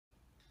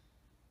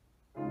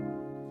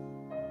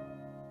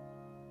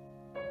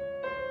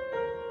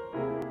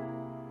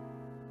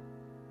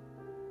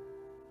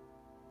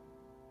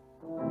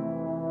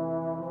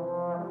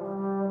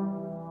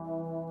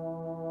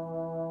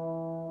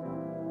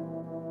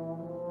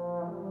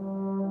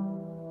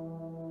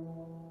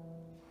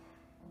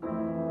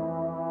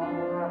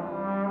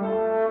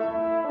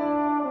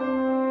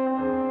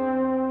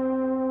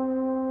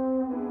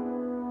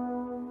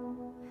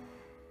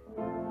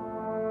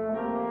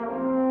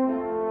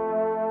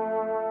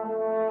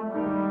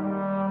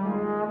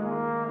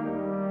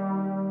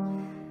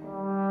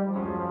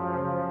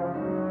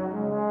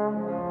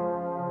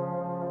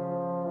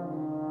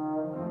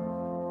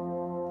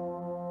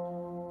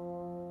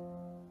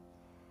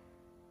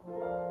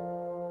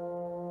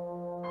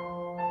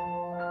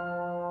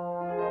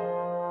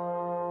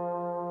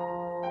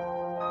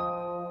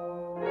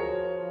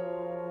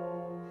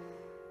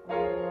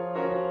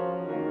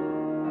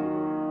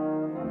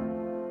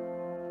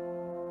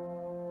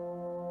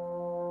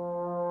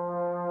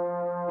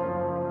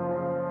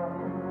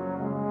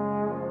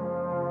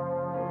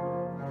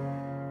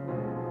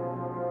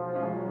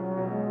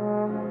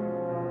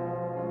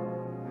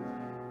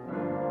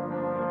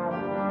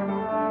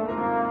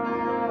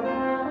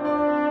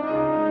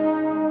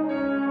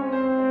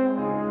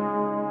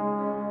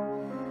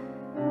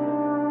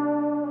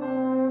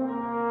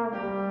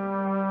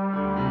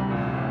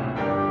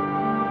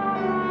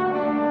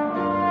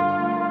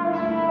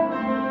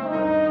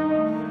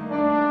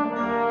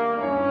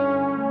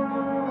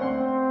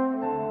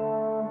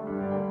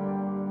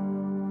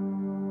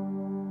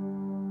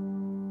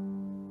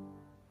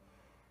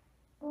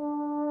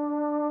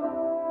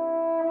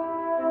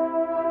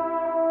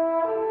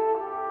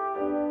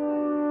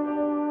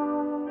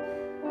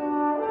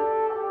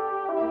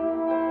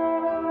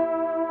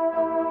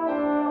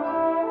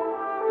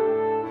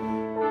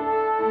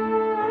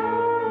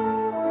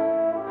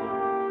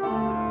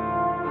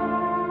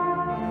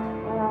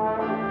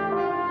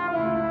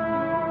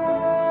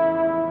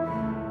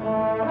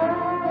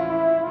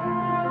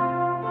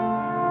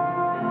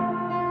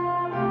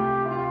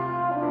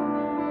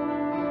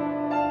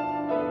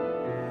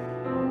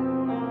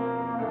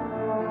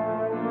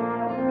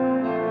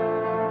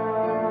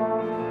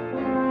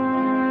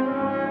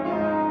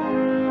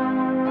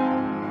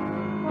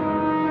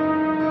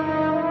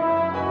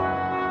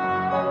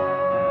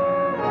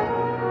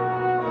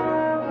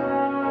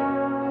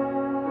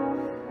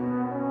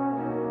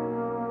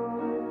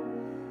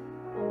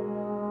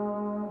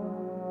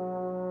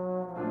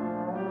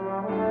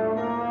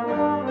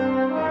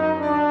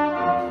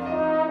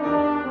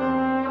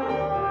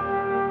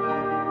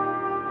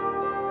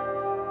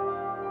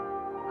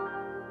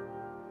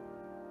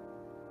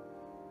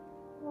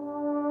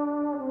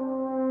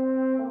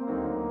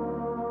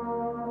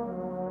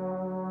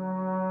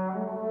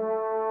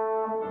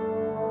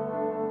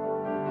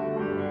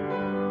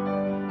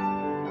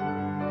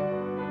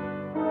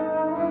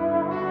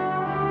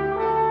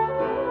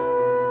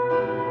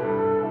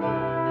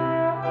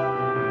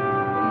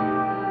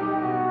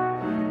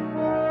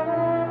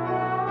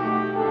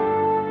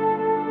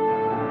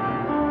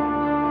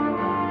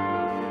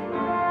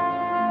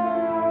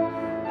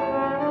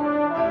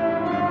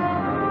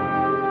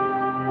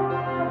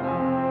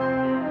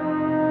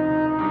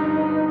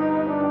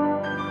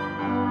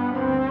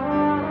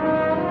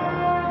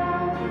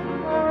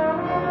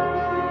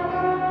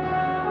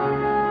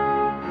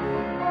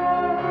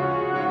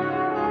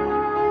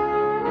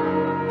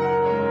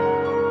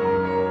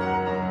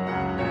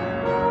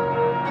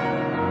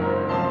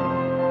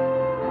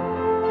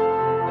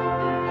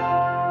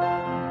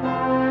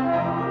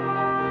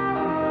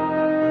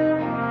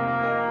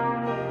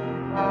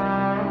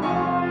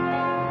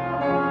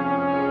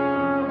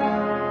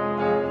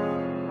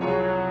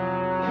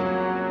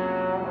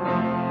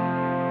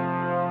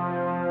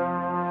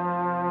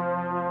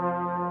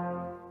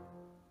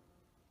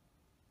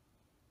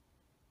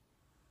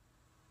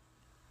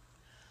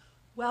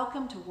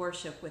Welcome to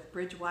worship with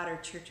Bridgewater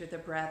Church of the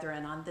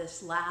Brethren on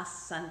this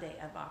last Sunday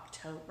of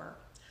October.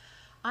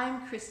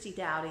 I'm Christy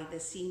Dowdy, the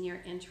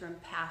Senior Interim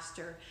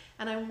Pastor,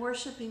 and I'm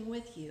worshiping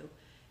with you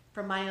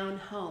from my own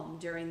home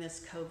during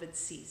this COVID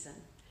season.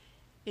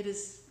 It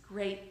is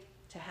great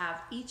to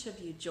have each of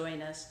you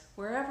join us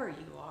wherever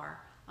you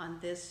are on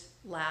this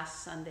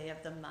last Sunday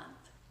of the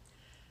month.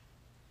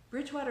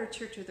 Bridgewater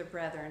Church of the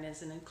Brethren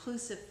is an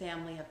inclusive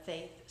family of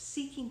faith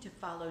seeking to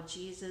follow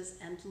Jesus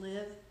and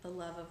live the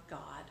love of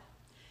God.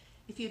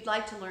 If you'd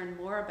like to learn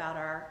more about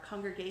our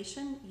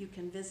congregation, you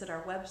can visit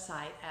our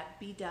website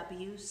at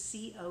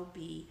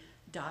BWCOB.org.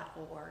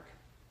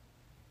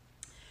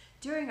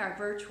 During our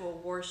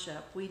virtual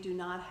worship, we do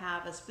not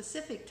have a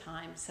specific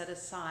time set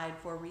aside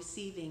for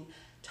receiving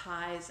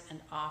tithes and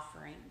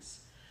offerings,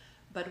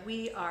 but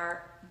we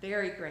are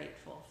very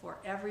grateful for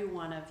every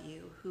one of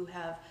you who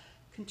have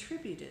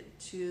contributed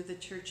to the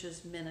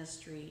church's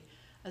ministry,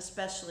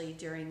 especially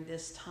during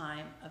this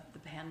time of the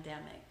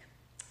pandemic.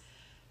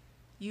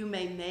 You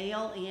may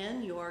mail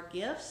in your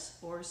gifts,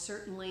 or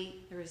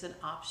certainly there is an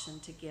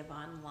option to give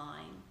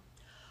online.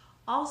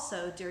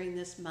 Also, during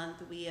this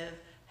month, we have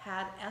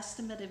had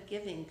estimative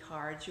giving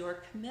cards,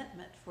 your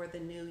commitment for the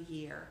new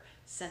year,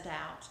 sent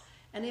out.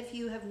 And if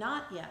you have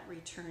not yet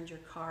returned your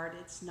card,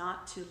 it's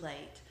not too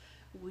late.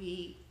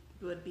 We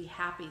would be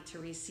happy to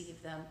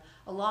receive them,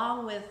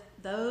 along with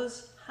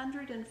those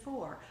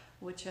 104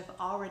 which have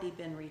already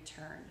been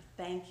returned.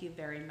 Thank you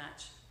very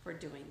much for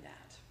doing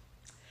that.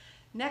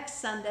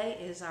 Next Sunday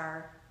is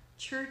our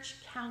church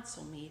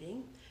council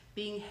meeting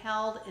being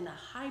held in a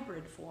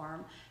hybrid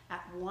form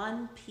at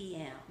 1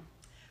 p.m.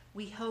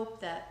 We hope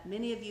that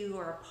many of you who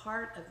are a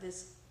part of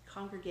this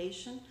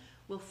congregation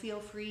will feel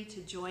free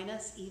to join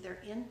us either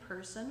in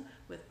person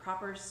with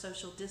proper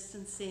social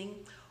distancing,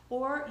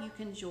 or you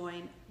can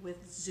join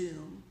with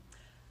Zoom.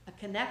 A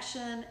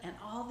connection and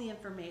all the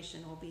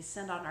information will be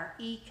sent on our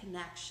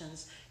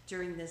e-connections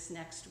during this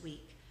next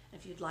week.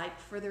 If you'd like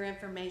further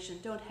information,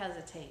 don't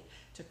hesitate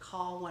to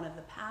call one of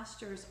the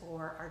pastors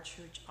or our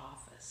church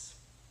office.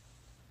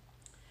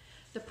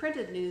 The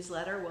printed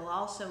newsletter will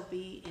also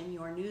be in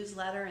your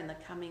newsletter in the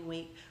coming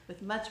week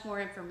with much more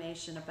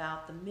information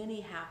about the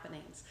many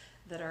happenings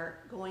that are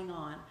going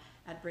on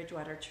at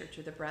Bridgewater Church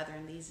of the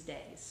Brethren these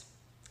days.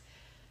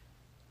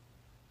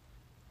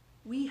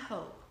 We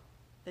hope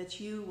that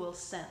you will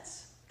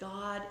sense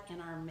God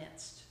in our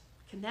midst,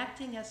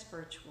 connecting us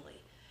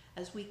virtually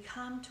as we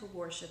come to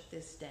worship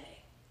this day,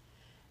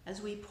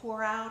 as we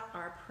pour out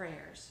our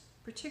prayers,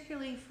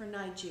 particularly for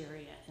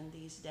Nigeria in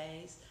these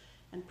days,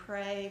 and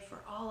pray for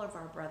all of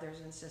our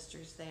brothers and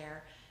sisters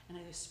there. And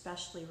I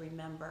especially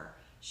remember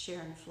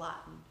Sharon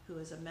Flatten, who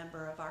is a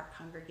member of our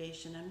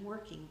congregation and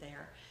working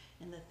there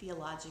in the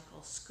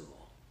theological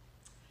school.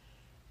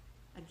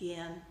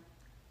 Again,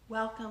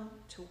 welcome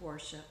to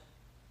worship.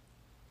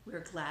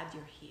 We're glad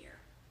you're here.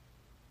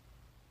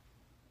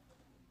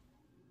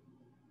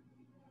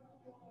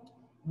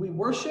 We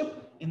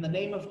worship in the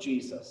name of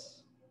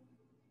Jesus.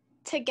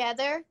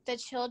 Together, the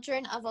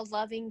children of a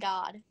loving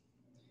God.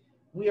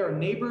 We are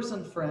neighbors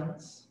and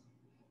friends,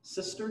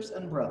 sisters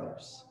and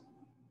brothers.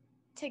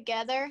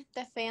 Together,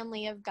 the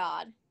family of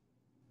God.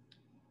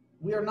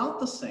 We are not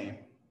the same.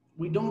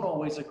 We don't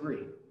always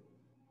agree.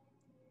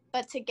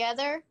 But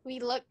together, we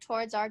look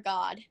towards our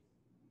God.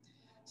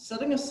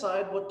 Setting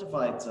aside what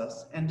divides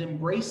us and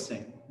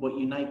embracing what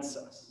unites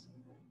us.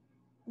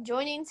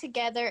 Joining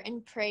together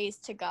in praise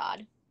to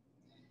God.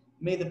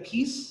 May the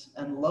peace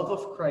and love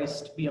of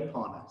Christ be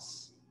upon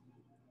us.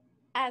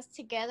 As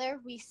together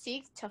we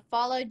seek to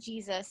follow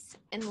Jesus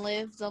and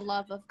live the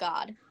love of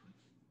God.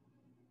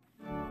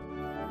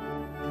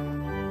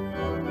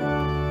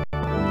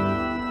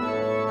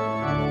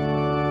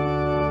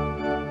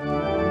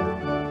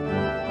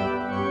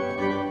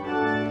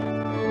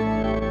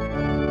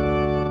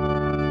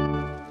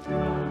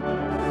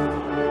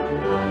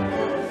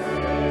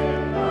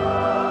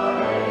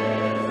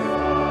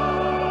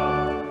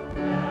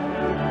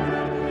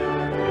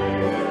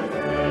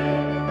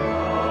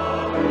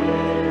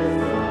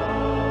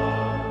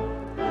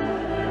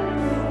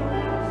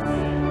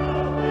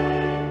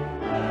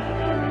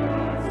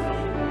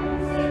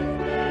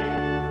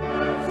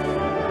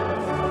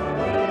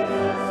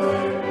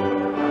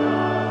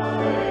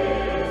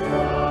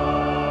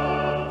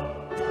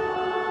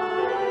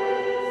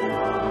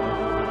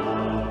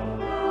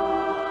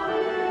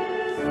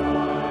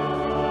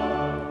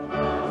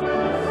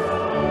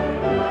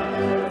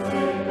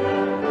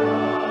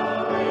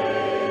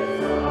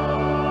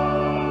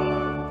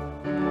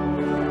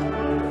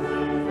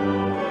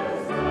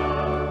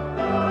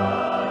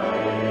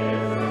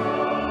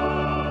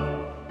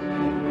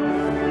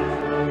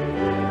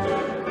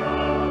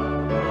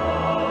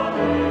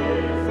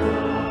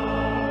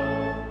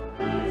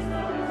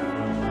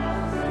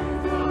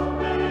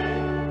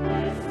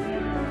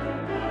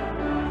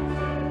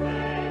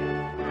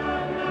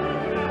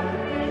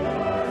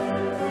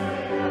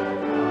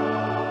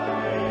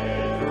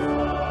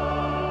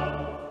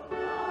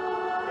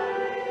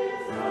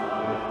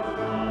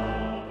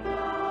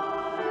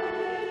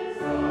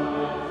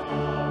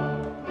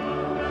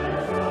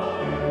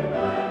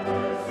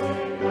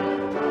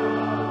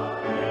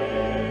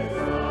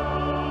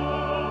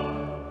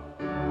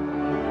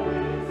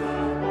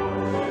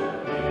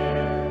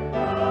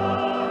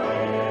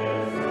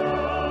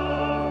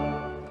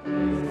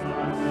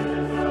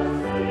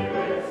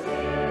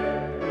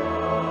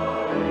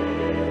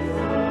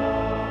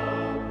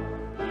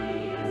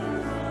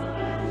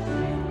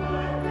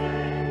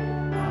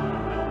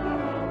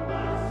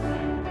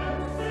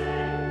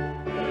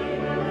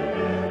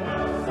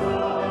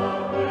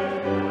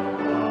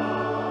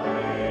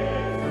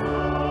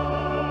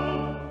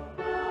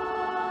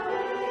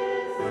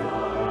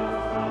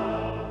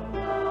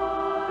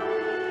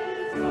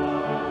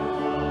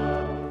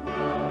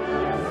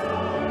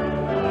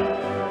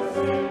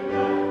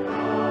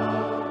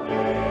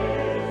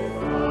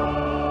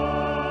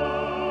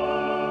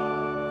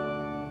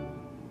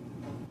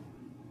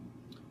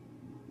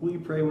 Will you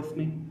pray with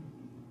me?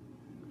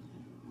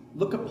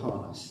 Look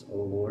upon us, O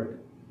Lord,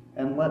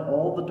 and let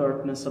all the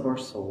darkness of our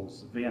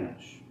souls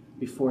vanish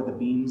before the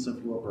beams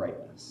of your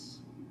brightness.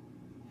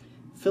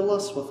 Fill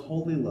us with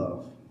holy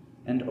love,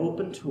 and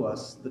open to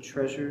us the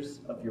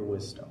treasures of your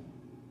wisdom.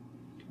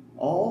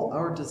 All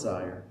our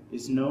desire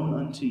is known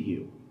unto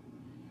you.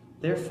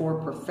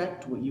 Therefore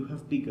perfect what you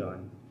have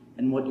begun,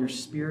 and what your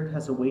Spirit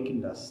has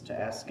awakened us to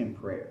ask in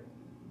prayer.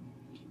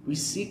 We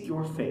seek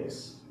your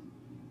face,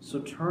 so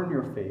turn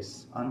your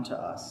face unto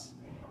us,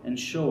 and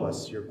show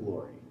us your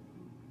glory.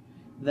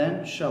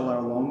 Then shall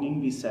our longing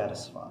be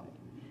satisfied,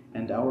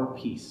 and our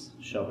peace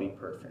shall be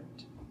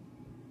perfect.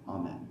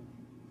 Amen.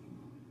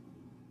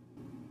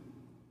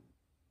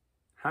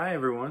 Hi,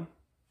 everyone.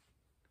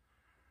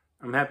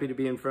 I'm happy to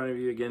be in front of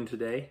you again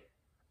today.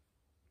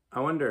 I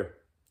wonder,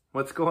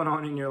 what's going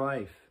on in your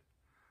life?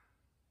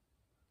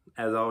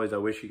 As always, I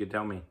wish you could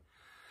tell me.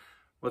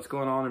 What's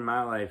going on in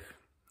my life?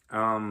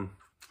 You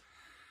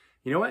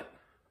know what?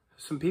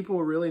 Some people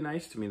were really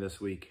nice to me this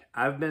week.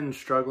 I've been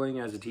struggling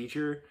as a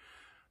teacher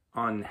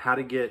on how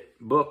to get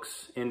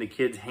books into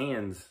kids'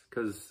 hands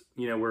because,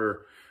 you know,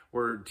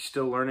 we're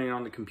still learning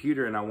on the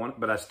computer,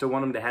 but I still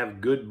want them to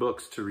have good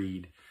books to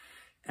read.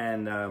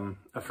 And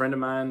a friend of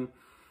mine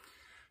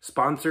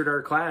sponsored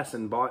our class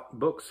and bought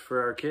books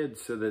for our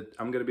kids so that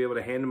I'm going to be able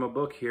to hand them a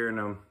book here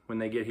when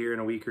they get here in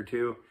a week or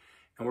two.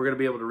 And we're going to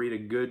be able to read a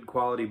good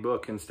quality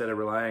book instead of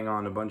relying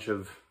on a bunch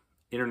of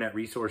internet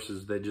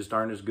resources that just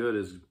aren't as good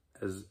as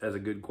a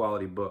good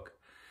quality book.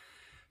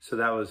 So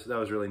that was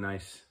really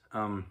nice.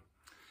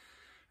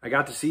 I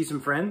got to see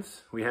some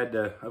friends. We had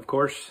to, of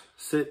course,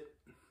 sit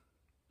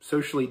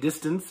socially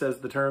distanced, as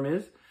the term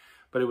is,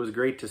 but it was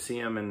great to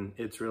see them, and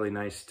it's really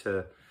nice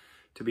to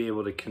be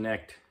able to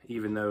connect,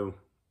 even though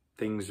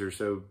things are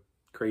so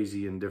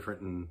crazy and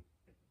different and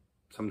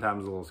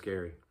sometimes a little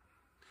scary.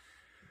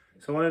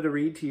 So I wanted to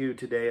read to you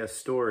today a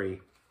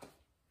story.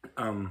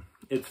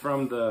 It's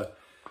from the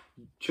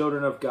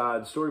Children of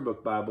God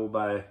Storybook Bible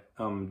by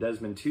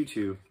Desmond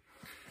Tutu.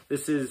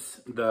 This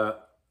is the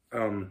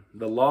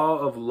Law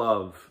of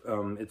Love.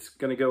 It's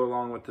going to go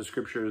along with the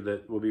scripture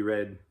that will be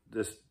read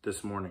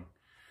this morning.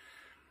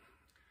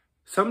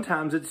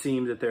 Sometimes it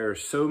seems that there are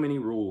so many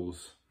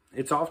rules.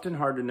 It's often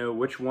hard to know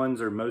which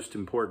ones are most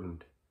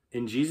important.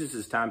 In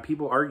Jesus' time,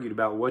 people argued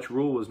about which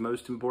rule was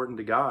most important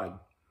to God.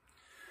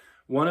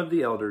 One of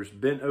the elders,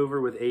 bent over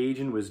with age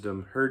and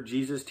wisdom, heard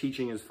Jesus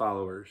teaching his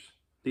followers.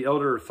 The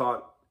elder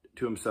thought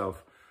to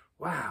himself,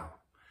 "Wow,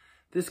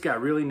 this guy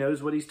really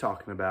knows what he's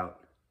talking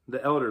about."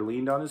 The elder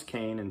leaned on his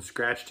cane and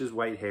scratched his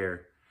white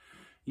hair.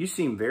 "You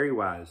seem very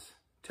wise.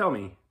 Tell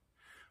me,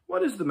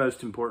 what is the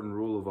most important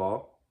rule of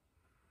all?"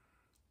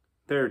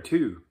 "There are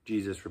two,"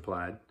 Jesus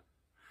replied.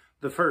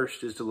 "The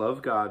first is to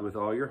love God with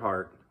all your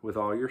heart, with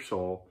all your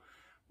soul,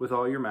 with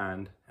all your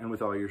mind, and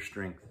with all your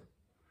strength.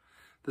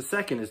 The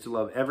second is to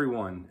love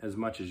everyone as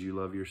much as you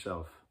love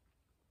yourself."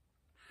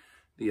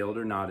 The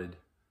elder nodded.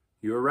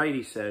 "You are right,"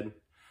 he said.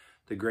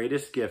 "The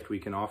greatest gift we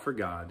can offer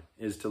God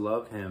is to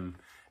love him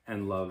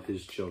and love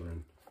his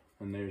children."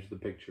 And there's the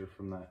picture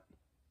from that.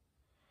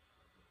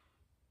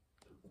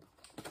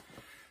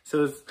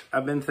 So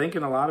I've been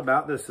thinking a lot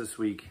about this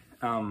week.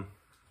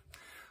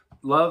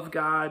 Love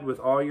God with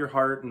all your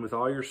heart and with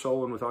all your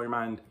soul and with all your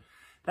mind.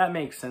 That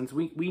makes sense.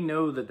 We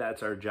know that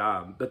that's our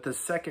job. But the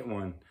second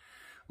one,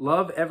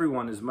 love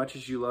everyone as much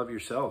as you love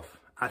yourself.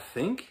 I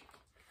think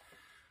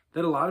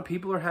that a lot of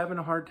people are having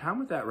a hard time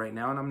with that right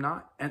now, and I'm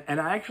not. And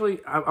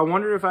I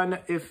wonder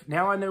if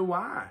now I know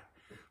why.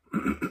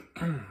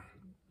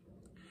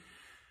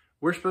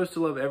 We're supposed to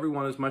love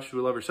everyone as much as we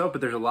love ourselves,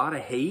 but there's a lot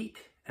of hate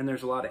and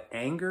there's a lot of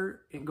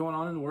anger going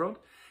on in the world.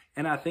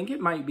 And I think it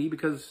might be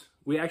because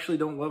we actually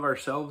don't love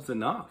ourselves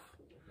enough.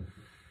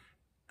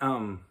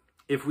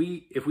 If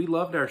we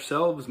loved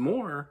ourselves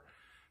more,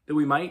 then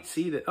we might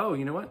see that, oh,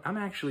 you know what? I'm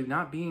actually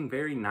not being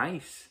very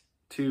nice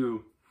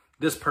to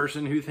this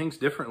person who thinks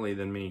differently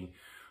than me.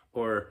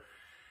 Or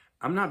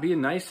I'm not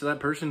being nice to that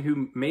person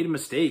who made a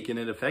mistake and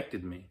it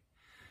affected me.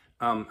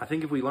 I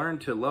think if we learn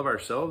to love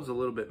ourselves a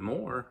little bit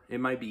more, it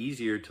might be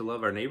easier to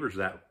love our neighbors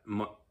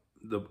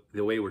the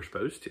way we're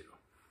supposed to.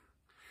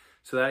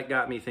 So that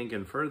got me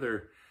thinking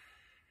further.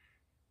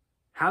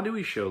 How do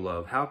we show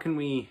love? How can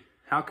we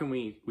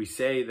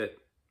say that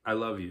I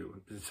love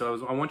you?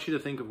 So I want you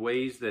to think of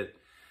ways that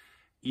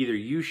either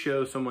you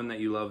show someone that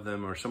you love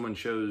them or someone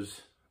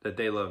shows that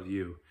they love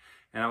you.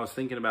 And I was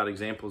thinking about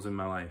examples in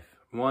my life.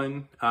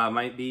 One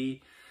might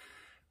be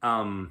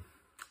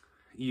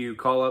you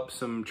call up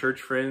some church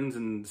friends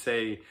and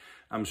say,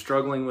 "I'm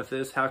struggling with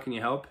this. How can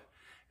you help?"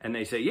 And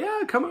they say,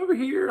 "Yeah, come over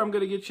here. I'm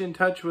going to get you in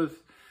touch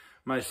with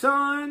my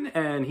son,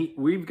 and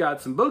we've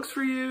got some books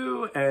for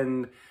you,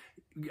 and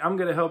I'm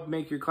going to help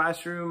make your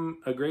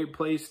classroom a great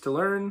place to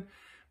learn."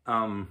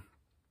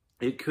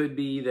 It could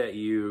be that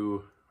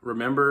you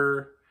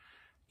remember,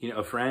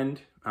 a friend.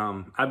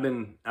 I've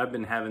been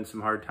having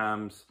some hard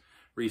times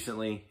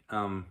recently.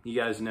 You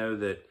guys know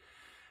that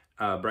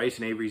Bryce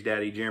and Avery's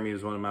daddy, Jeremy,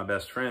 was one of my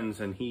best friends,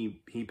 and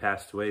he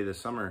passed away this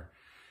summer.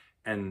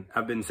 And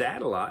I've been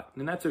sad a lot,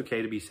 and that's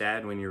okay to be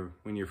sad when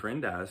your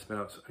friend dies. But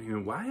I was,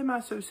 why am I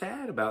so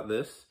sad about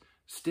this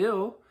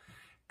still?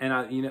 And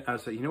I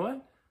said, you know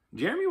what?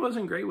 Jeremy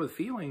wasn't great with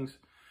feelings,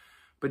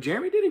 but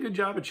Jeremy did a good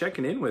job of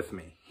checking in with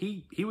me.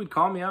 He would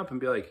call me up and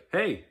be like,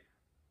 hey,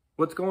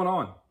 what's going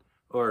on?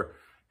 Or,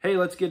 hey,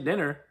 let's get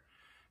dinner.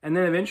 And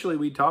then eventually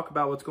we'd talk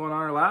about what's going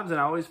on in our lives, and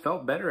I always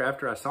felt better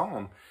after I saw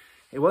him.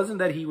 It wasn't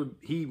that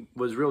he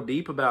was real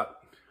deep about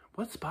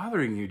what's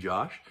bothering you,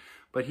 Josh,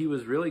 but he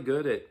was really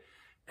good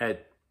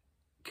at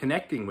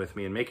connecting with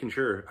me and making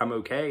sure I'm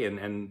okay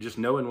and just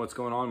knowing what's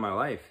going on in my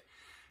life.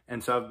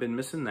 And so I've been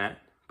missing that.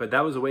 But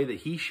that was a way that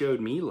he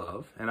showed me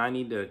love, and I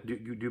need to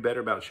do better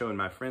about showing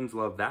my friends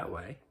love that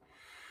way.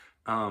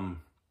 I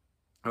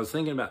was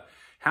thinking about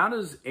how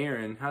does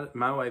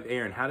my wife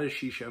Erin, how does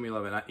she show me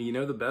love? And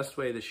the best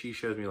way that she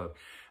shows me love,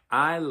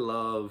 I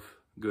love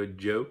good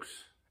jokes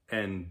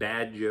and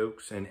bad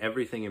jokes and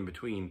everything in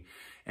between.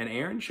 And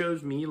Erin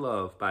shows me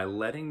love by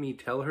letting me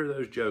tell her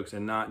those jokes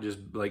and not just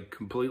like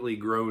completely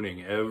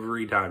groaning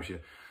every time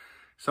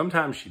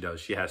sometimes she does,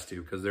 she has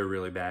to because they're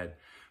really bad.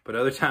 But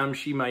other times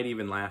she might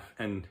even laugh,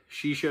 and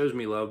she shows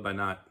me love by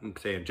not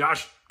saying,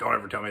 Josh, don't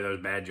ever tell me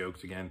those bad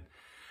jokes again.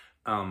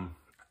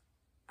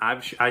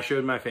 I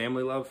showed my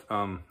family love.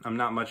 I'm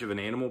not much of an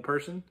animal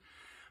person,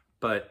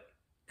 but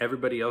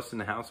everybody else in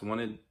the house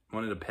wanted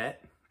a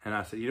pet. And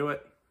I said, you know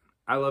what?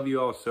 I love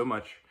you all so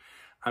much.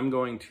 I'm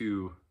going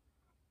to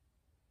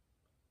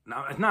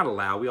not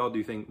allow, we all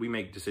do things, we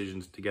make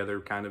decisions together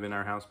kind of in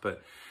our house,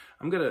 but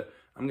I'm going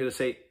to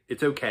say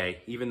it's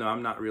okay, even though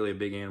I'm not really a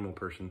big animal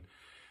person.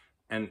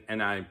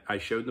 And I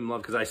showed them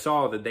love because I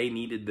saw that they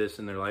needed this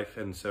in their life.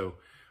 And so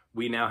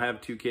we now have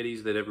 2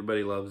 kitties that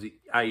everybody loves.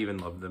 I even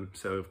love them.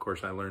 So, of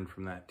course, I learned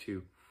from that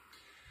too.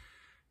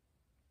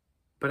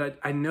 But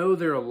I know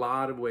there are a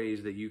lot of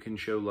ways that you can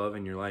show love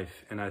in your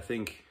life. And I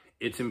think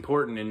it's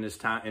important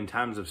in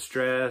times of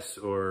stress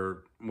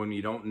or when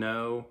you don't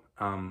know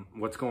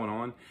what's going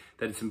on,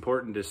 that it's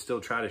important to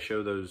still try to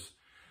show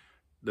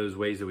those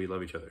ways that we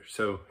love each other.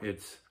 So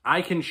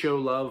I can show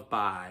love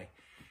by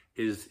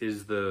is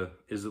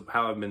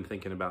how I've been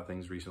thinking about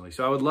things recently.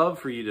 So I would love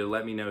for you to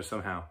let me know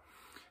somehow.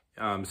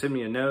 Send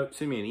me a note,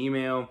 send me an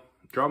email,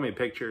 draw me a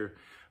picture,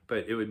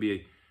 but it would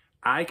be,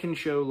 I can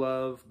show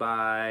love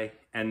by,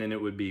 and then it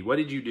would be, what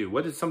did you do?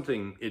 What is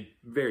something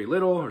very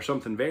little or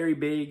something very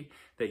big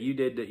that you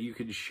did that you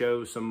could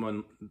show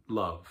someone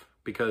love?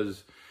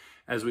 Because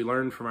as we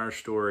learned from our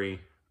story,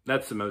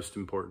 that's the most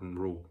important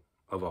rule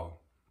of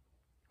all.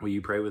 Will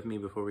you pray with me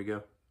before we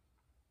go?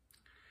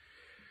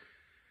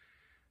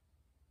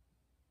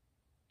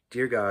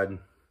 Dear God,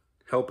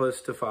 help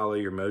us to follow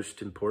your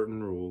most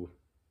important rule,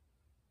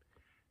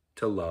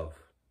 to love.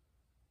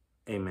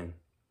 Amen.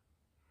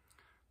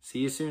 See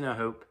you soon, I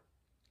hope.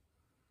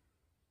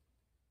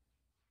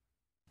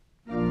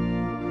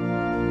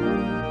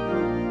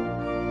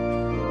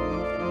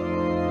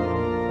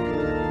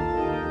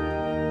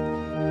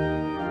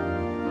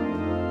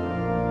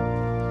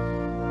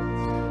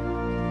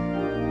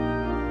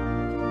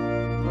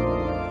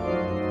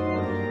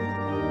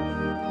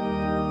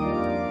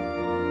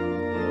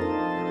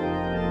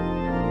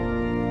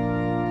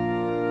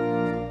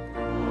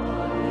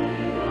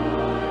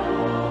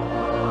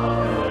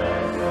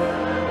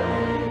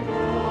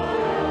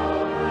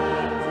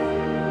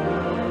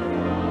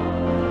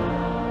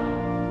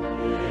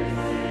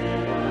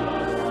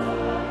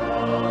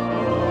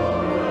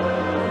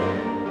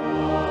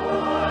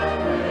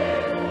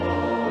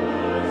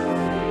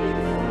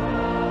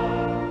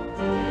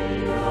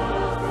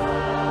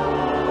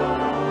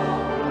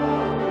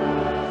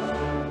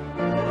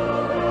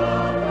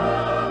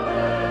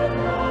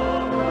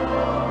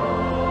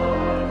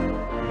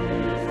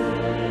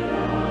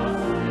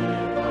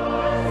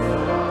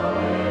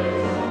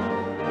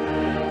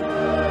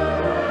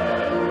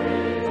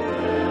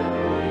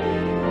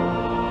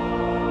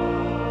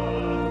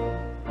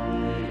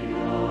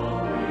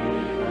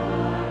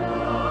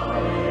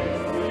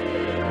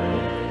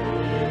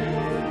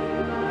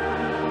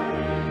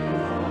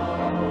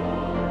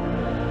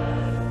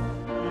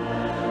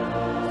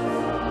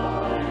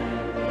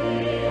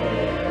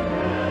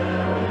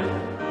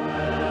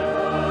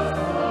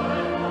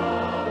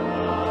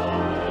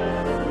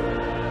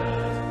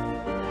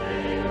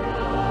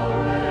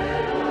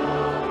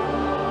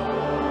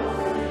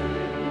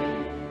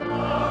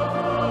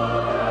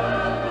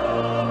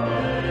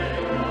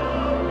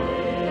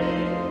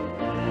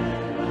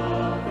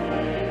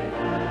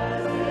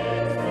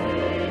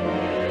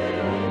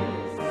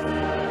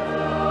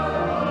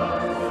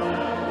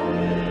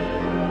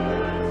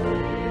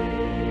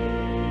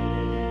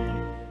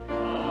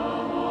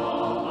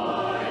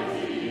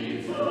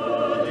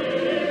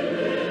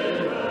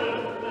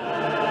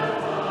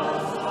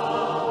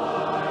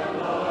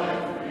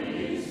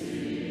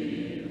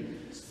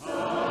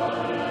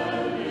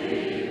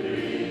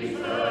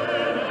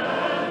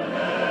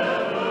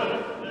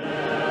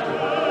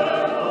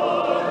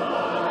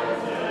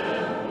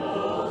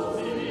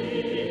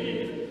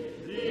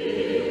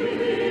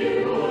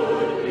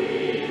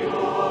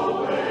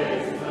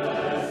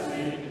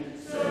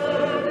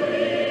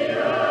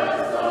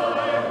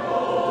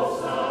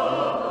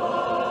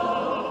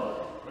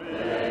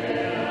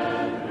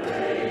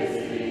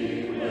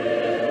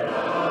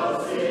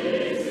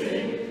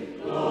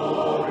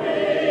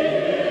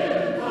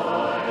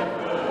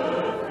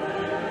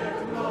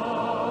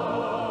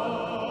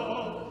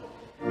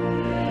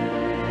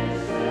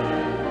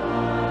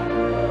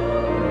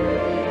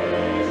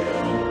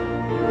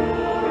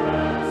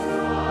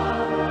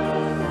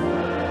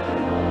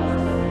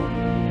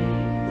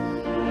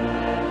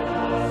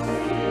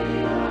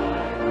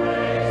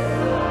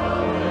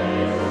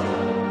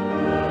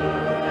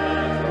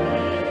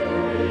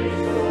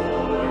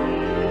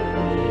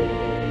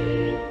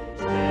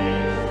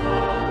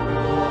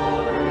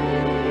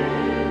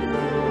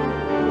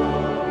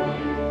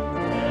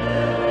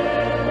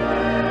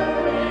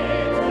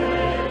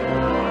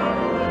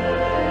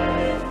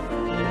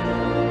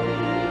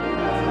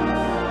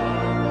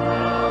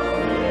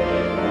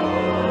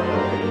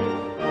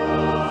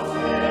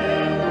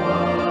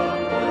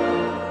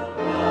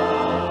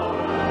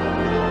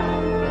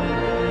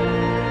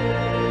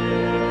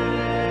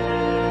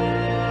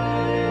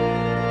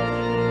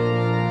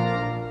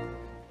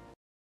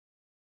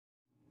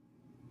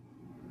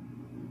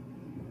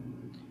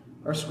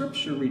 Our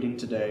scripture reading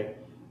today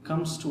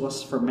comes to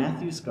us from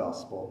Matthew's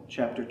Gospel,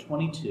 chapter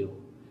 22,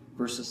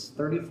 verses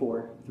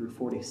 34 through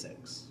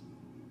 46.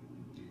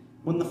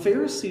 When the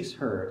Pharisees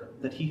heard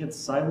that he had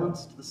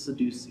silenced the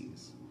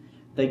Sadducees,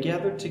 they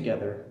gathered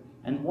together,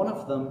 and one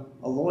of them,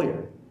 a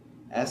lawyer,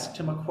 asked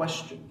him a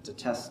question to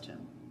test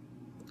him.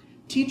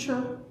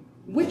 "Teacher,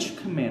 which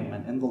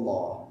commandment in the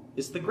law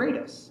is the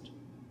greatest?"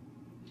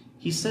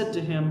 He said to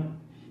him,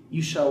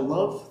 "You shall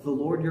love the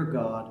Lord your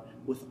God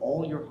with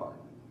all your heart,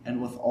 and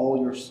with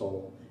all your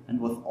soul, and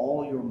with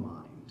all your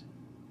mind.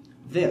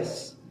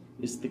 This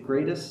is the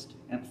greatest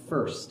and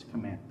first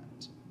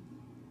commandment.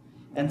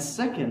 And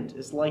second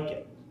is like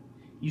it.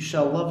 You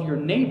shall love your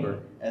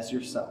neighbor as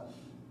yourself.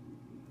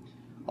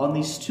 On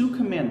these two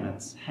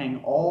commandments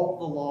hang all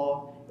the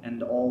law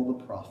and all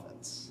the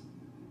prophets."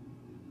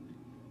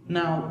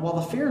 Now, while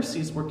the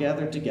Pharisees were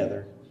gathered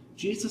together,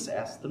 Jesus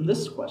asked them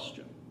this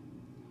question: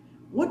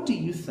 "What do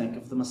you think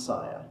of the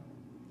Messiah?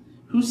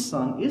 Whose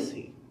son is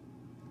he?"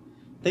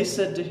 They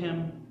said to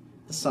him,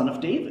 "The son of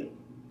David."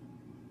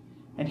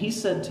 And he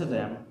said to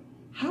them,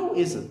 "How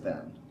is it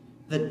then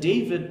that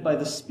David by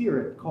the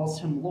Spirit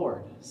calls him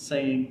Lord,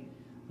 saying,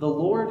 'The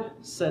Lord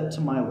said to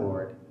my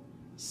Lord,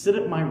 sit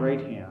at my right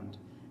hand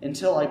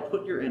until I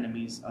put your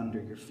enemies under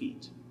your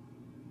feet'?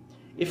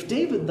 If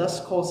David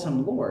thus calls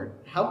him Lord,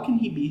 how can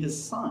he be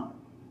his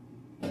son?"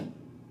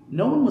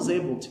 No one was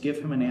able to give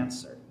him an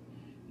answer,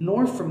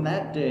 nor from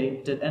that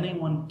day did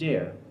anyone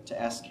dare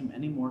to ask him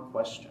any more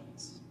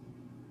questions.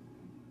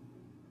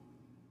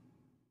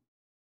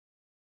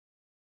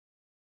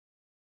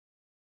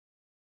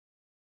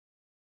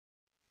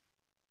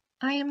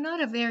 I am not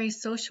a very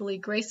socially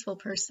graceful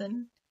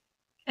person,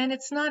 and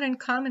it's not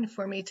uncommon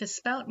for me to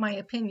spout my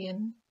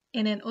opinion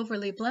in an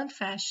overly blunt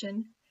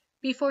fashion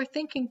before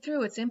thinking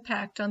through its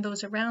impact on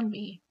those around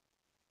me.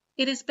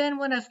 It has been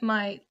one of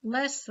my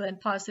less than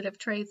positive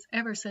traits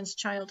ever since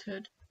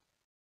childhood.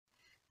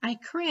 I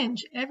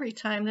cringe every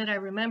time that I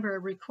remember a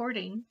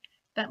recording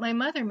that my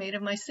mother made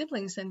of my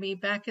siblings and me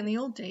back in the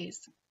old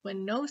days,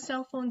 when no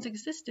cell phones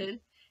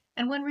existed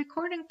and when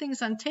recording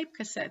things on tape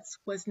cassettes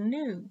was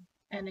new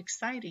and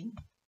exciting.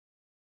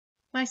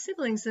 My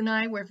siblings and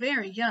I were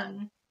very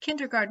young,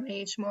 kindergarten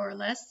age more or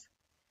less.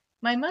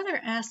 My mother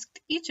asked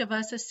each of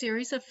us a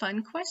series of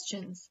fun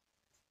questions.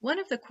 One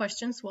of the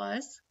questions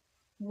was,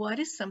 "What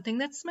is something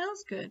that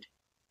smells good?"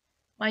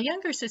 My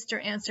younger sister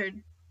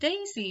answered,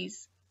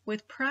 "Daisies,"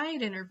 with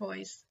pride in her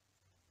voice.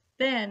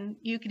 Then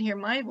you can hear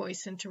my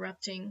voice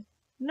interrupting,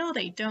 "No,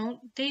 they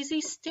don't.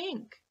 Daisies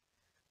stink."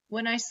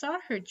 When I saw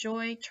her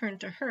joy turn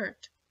to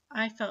hurt,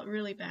 I felt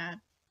really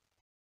bad.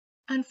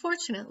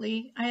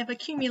 Unfortunately, I have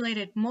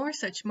accumulated more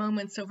such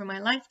moments over my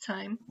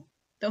lifetime,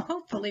 though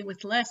hopefully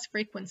with less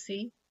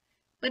frequency,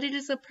 but it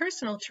is a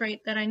personal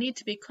trait that I need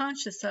to be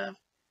conscious of,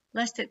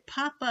 lest it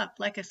pop up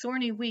like a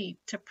thorny weed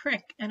to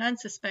prick an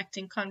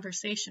unsuspecting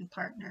conversation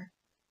partner.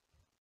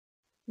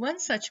 One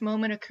such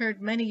moment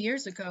occurred many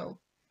years ago.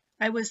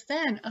 I was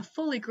then a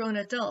fully grown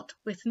adult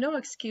with no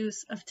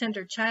excuse of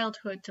tender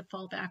childhood to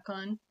fall back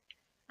on.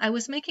 I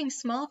was making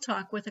small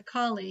talk with a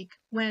colleague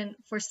when,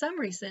 for some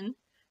reason,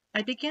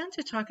 I began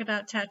to talk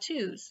about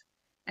tattoos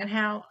and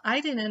how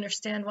I didn't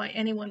understand why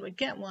anyone would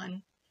get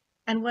one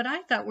and what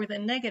I thought were the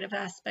negative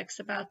aspects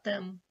about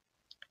them.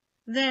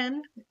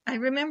 Then I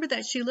remember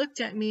that she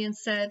looked at me and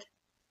said,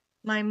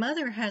 "My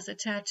mother has a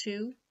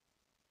tattoo."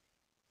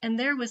 And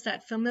there was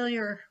that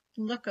familiar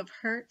look of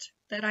hurt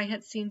that I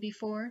had seen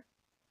before.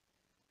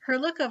 Her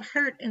look of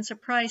hurt and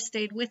surprise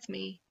stayed with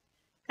me,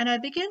 and I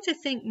began to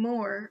think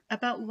more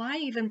about why I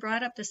even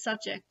brought up the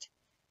subject,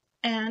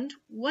 and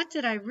what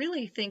did I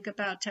really think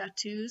about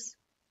tattoos,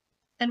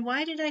 and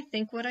why did I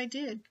think what I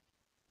did?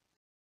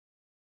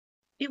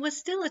 It was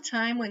still a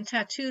time when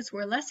tattoos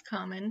were less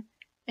common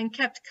and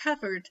kept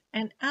covered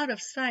and out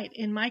of sight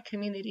in my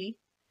community.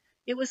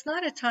 It was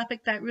not a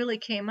topic that really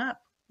came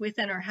up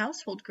within our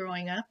household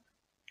growing up.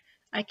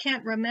 I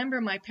can't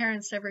remember my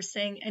parents ever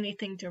saying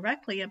anything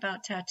directly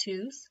about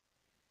tattoos.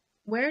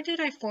 Where did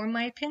I form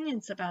my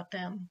opinions about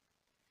them?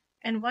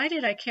 And why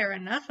did I care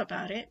enough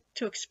about it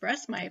to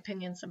express my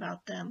opinions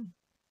about them?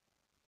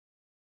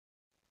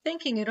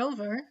 Thinking it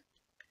over,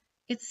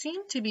 it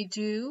seemed to be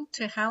due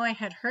to how I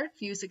had heard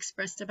views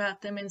expressed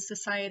about them in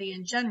society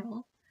in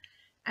general,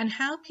 and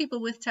how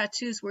people with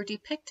tattoos were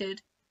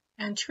depicted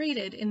and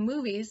treated in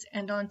movies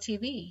and on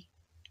TV.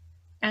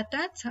 At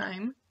that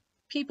time,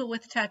 people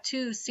with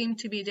tattoos seemed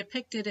to be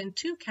depicted in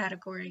two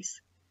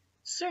categories: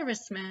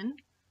 servicemen,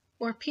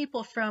 or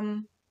people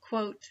from,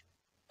 quote,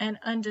 "an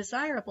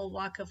undesirable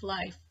walk of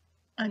life,"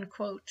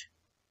 unquote.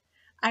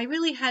 I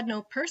really had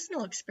no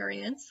personal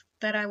experience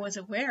that I was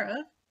aware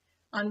of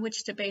on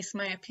which to base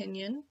my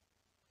opinion.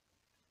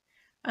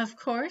 Of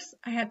course,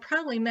 I had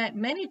probably met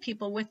many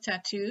people with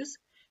tattoos,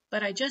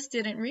 but I just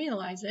didn't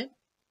realize it.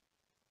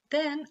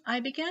 Then I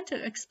began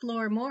to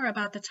explore more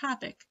about the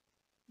topic,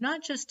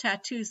 not just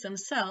tattoos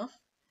themselves,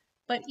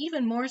 but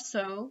even more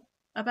so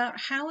about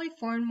how I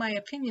formed my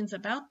opinions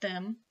about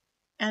them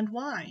and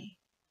why.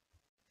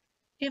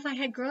 If I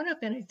had grown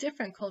up in a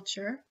different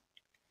culture,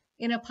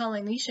 in a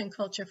Polynesian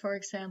culture, for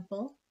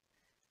example,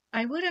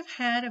 I would have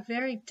had a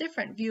very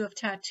different view of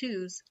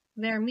tattoos,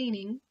 their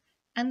meaning,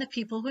 and the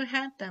people who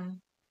had them.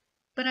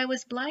 But I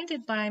was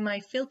blinded by my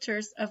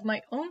filters of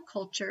my own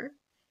culture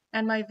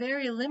and my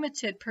very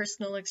limited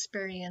personal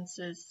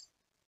experiences.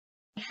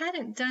 I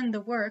hadn't done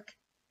the work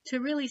to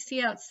really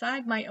see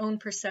outside my own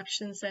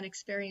perceptions and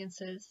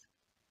experiences.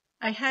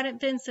 I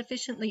hadn't been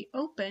sufficiently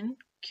open,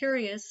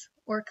 curious,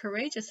 or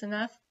courageous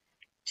enough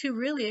to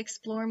really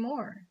explore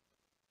more.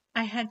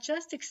 I had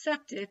just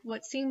accepted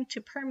what seemed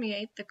to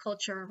permeate the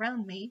culture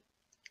around me,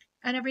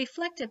 and I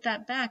reflected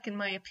that back in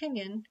my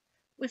opinion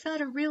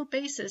without a real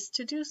basis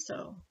to do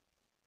so.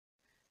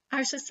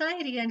 Our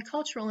society and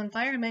cultural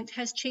environment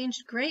has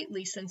changed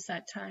greatly since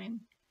that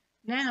time.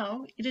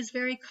 Now, it is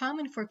very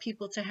common for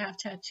people to have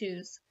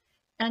tattoos,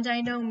 and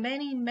I know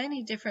many,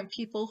 many different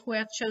people who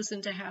have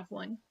chosen to have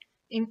one,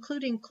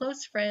 including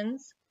close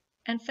friends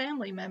and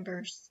family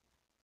members.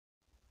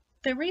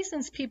 The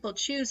reasons people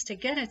choose to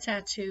get a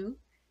tattoo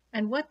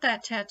and what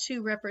that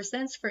tattoo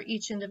represents for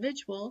each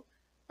individual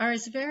are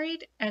as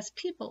varied as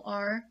people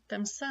are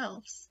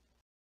themselves.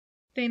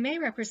 They may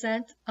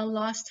represent a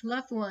lost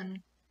loved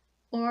one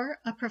or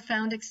a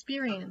profound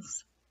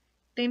experience.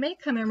 They may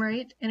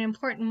commemorate an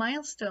important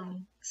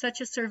milestone,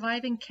 such as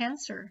surviving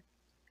cancer,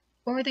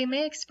 or they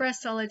may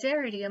express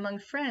solidarity among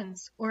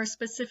friends or a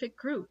specific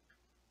group.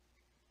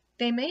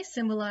 They may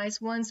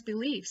symbolize one's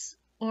beliefs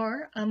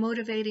or a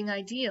motivating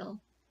ideal.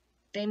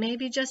 They may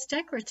be just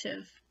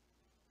decorative.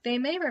 They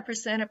may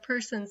represent a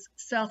person's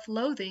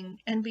self-loathing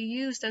and be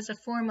used as a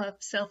form of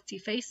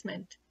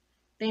self-defacement.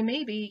 They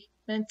may be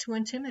meant to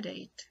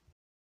intimidate.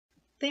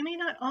 They may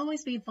not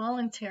always be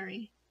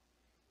voluntary.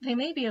 They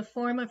may be a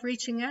form of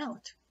reaching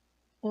out,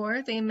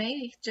 or they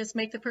may just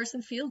make the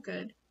person feel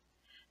good.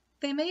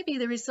 They may be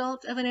the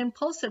result of an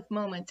impulsive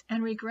moment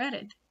and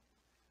regretted,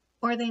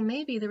 or they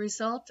may be the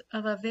result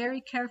of a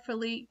very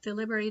carefully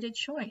deliberated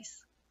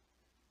choice.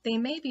 They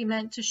may be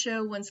meant to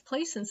show one's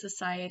place in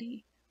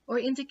society or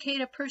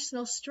indicate a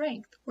personal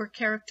strength or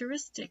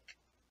characteristic.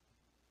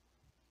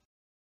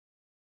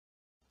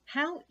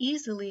 How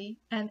easily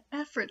and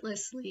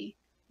effortlessly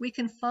we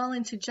can fall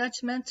into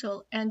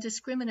judgmental and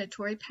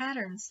discriminatory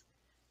patterns,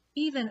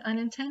 even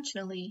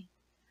unintentionally.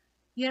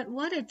 Yet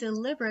what a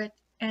deliberate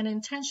and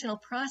intentional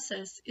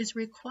process is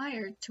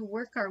required to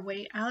work our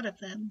way out of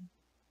them.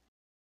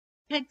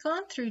 I had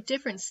gone through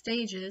different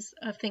stages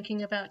of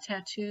thinking about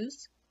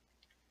tattoos.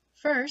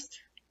 First,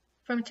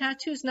 from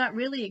tattoos not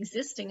really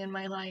existing in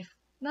my life,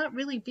 not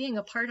really being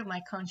a part of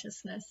my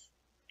consciousness.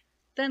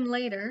 Then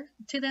later,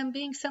 to them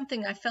being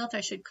something I felt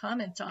I should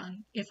comment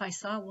on if I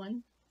saw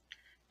one.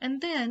 And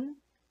then,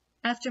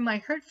 after my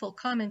hurtful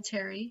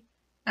commentary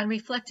and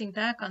reflecting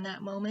back on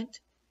that moment,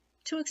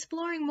 to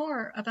exploring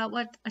more about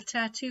what a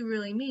tattoo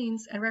really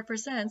means and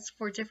represents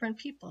for different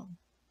people.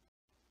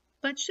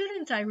 But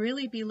shouldn't I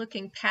really be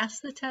looking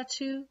past the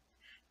tattoo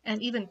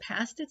and even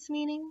past its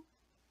meaning?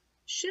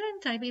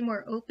 Shouldn't I be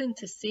more open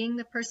to seeing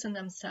the person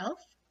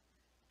themselves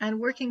and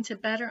working to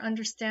better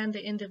understand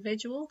the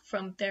individual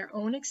from their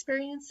own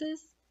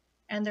experiences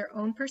and their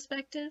own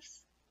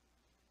perspectives?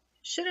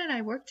 Shouldn't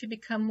I work to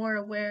become more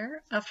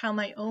aware of how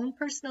my own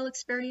personal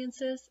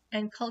experiences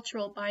and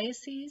cultural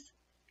biases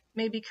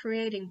may be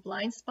creating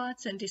blind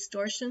spots and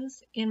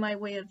distortions in my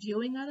way of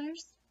viewing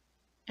others,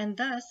 and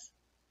thus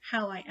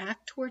how I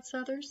act towards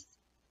others?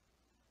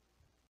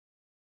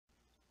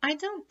 I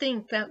don't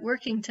think that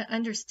working to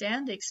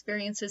understand the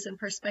experiences and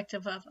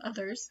perspective of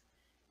others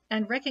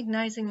and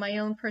recognizing my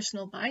own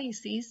personal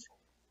biases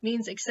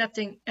means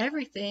accepting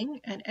everything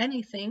and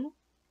anything.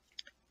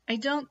 I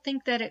don't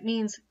think that it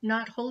means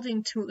not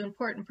holding to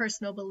important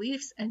personal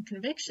beliefs and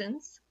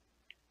convictions,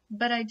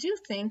 but I do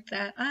think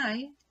that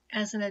I,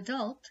 as an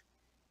adult,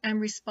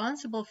 am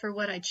responsible for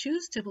what I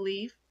choose to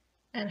believe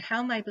and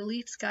how my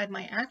beliefs guide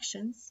my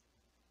actions.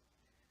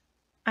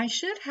 I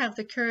should have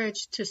the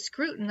courage to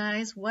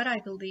scrutinize what I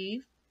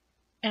believe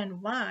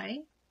and why,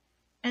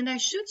 and I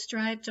should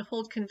strive to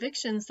hold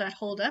convictions that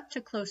hold up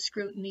to close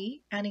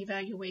scrutiny and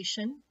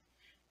evaluation,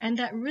 and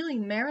that really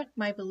merit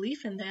my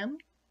belief in them.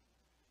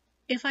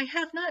 If I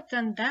have not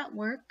done that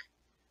work,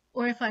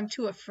 or if I'm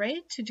too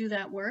afraid to do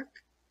that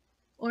work,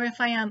 or if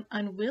I am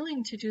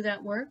unwilling to do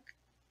that work,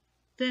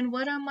 then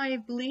what are my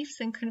beliefs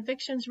and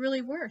convictions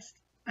really worth,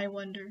 I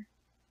wonder?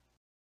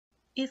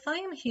 If I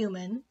am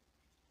human,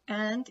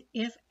 and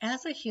if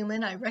as a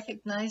human I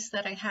recognize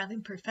that I have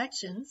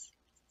imperfections,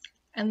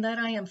 and that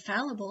I am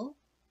fallible,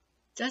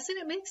 doesn't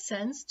it make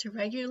sense to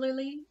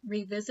regularly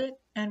revisit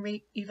and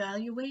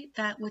re-evaluate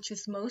that which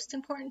is most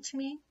important to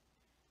me,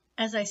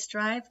 as I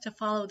strive to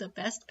follow the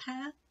best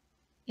path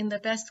in the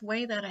best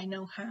way that I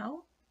know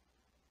how?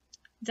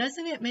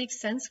 Doesn't it make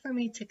sense for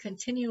me to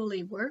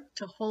continually work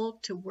to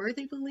hold to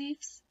worthy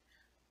beliefs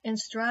and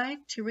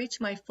strive to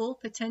reach my full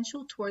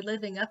potential toward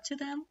living up to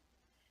them,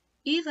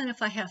 even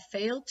if I have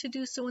failed to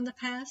do so in the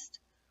past,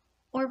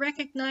 or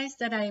recognize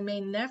that I may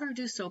never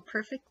do so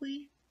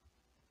perfectly?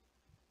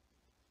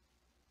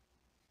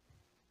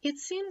 It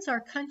seems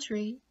our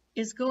country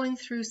is going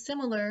through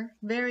similar,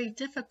 very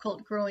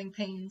difficult growing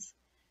pains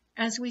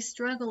as we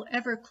struggle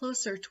ever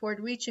closer toward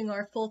reaching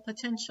our full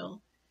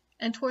potential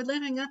and toward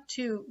living up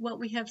to what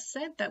we have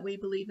said that we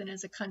believe in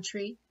as a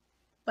country,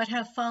 but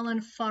have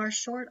fallen far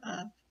short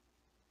of.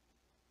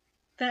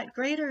 That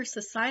greater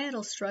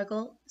societal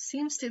struggle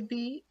seems to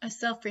be a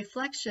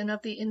self-reflection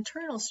of the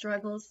internal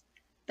struggles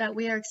that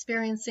we are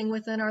experiencing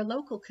within our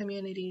local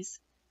communities,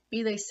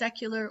 be they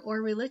secular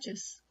or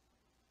religious.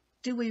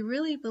 Do we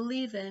really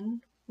believe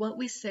in what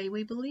we say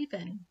we believe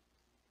in?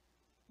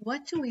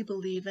 What do we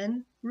believe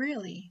in,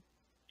 really?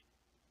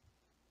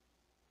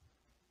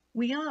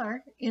 We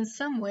are, in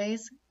some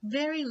ways,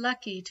 very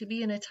lucky to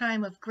be in a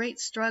time of great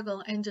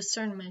struggle and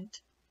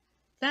discernment.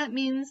 That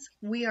means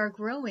we are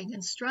growing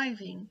and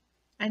striving,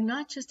 and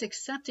not just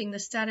accepting the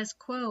status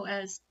quo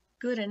as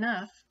good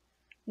enough,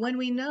 when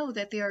we know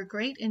that there are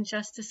great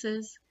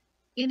injustices,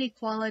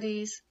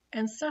 inequalities,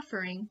 and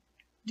suffering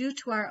due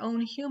to our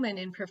own human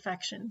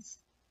imperfections.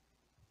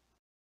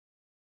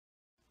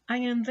 I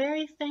am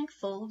very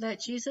thankful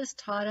that Jesus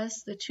taught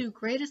us the two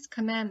greatest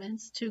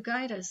commandments to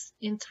guide us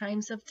in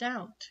times of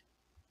doubt.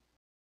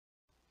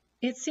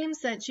 It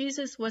seems that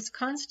Jesus was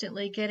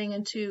constantly getting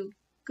into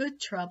good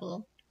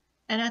trouble,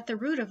 and at the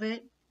root of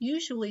it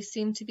usually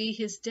seemed to be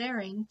his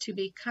daring to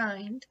be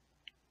kind,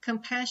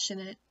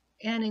 compassionate,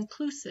 and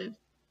inclusive,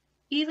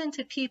 even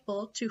to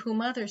people to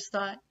whom others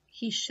thought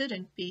he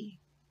shouldn't be.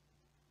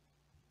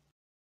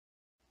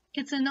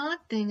 It's an odd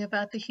thing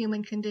about the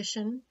human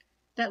condition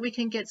that we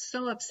can get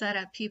so upset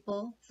at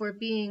people for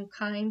being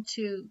kind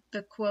to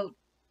the, quote,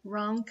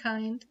 wrong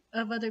kind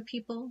of other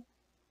people.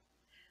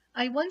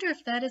 I wonder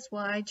if that is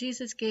why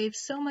Jesus gave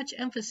so much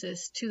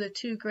emphasis to the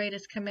two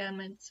greatest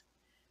commandments,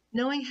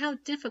 knowing how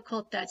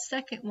difficult that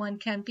second one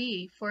can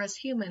be for us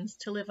humans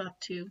to live up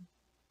to.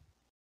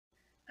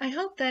 I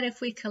hope that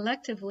if we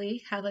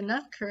collectively have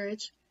enough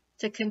courage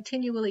to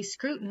continually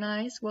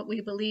scrutinize what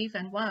we believe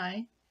and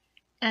why,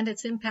 and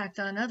its impact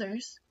on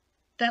others,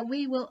 that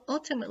we will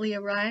ultimately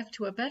arrive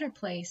to a better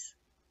place,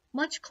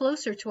 much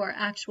closer to our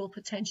actual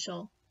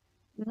potential,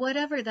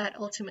 whatever that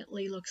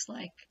ultimately looks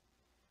like.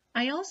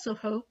 I also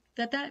hope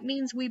that that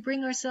means we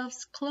bring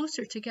ourselves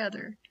closer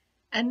together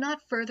and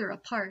not further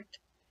apart.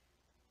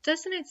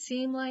 Doesn't it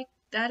seem like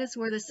that is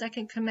where the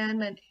second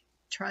commandment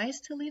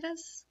tries to lead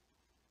us?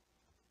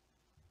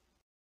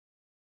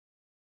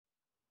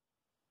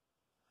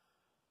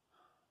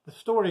 The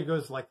story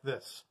goes like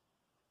this.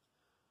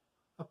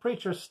 A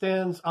preacher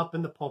stands up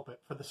in the pulpit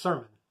for the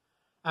sermon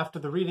after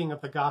the reading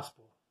of the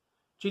gospel,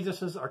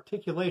 Jesus'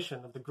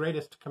 articulation of the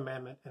greatest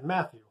commandment in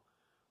Matthew,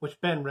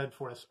 which Ben read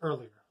for us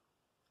earlier.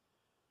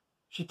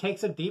 She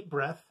takes a deep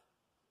breath,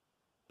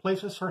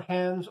 places her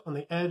hands on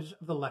the edge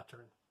of the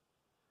lectern,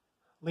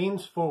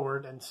 leans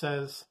forward and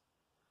says,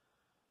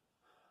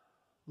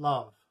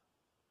 "Love."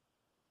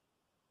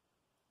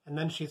 And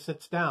then she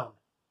sits down.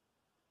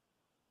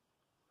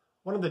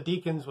 One of the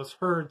deacons was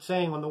heard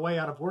saying on the way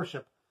out of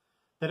worship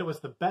that it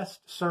was the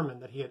best sermon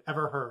that he had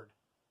ever heard.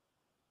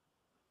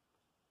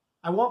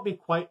 I won't be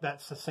quite that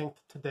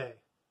succinct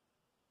today,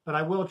 but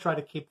I will try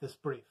to keep this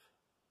brief.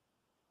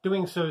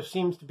 Doing so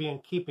seems to be in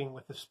keeping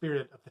with the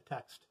spirit of the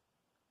text.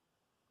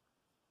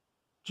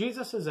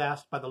 Jesus is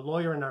asked by the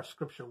lawyer in our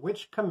scripture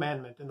which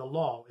commandment in the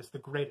law is the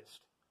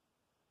greatest.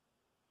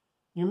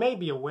 You may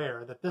be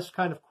aware that this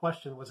kind of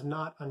question was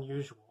not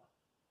unusual.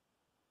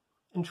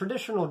 In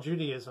traditional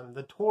Judaism,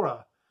 the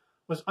Torah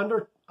was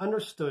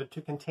understood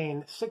to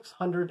contain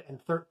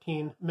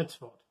 613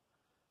 mitzvot,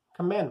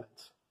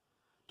 commandments,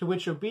 to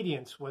which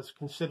obedience was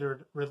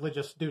considered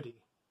religious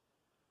duty.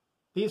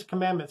 These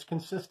commandments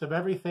consist of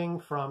everything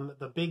from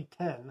the Big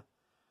Ten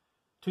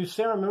to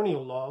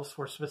ceremonial laws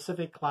for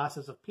specific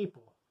classes of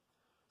people,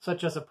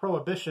 such as a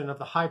prohibition of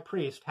the high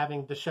priest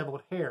having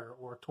disheveled hair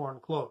or torn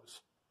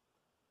clothes.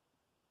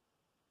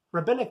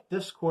 Rabbinic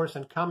discourse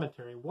and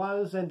commentary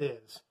was and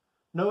is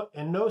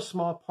in no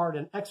small part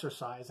an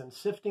exercise in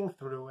sifting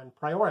through and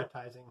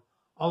prioritizing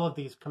all of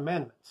these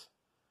commandments,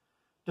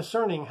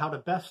 discerning how to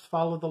best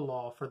follow the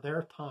law for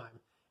their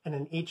time and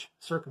in each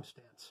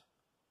circumstance.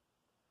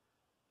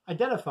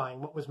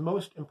 Identifying what was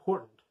most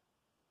important,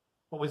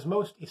 what was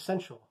most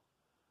essential,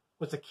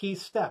 was a key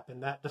step in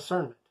that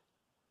discernment.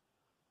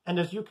 And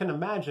as you can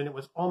imagine, it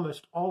was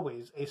almost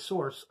always a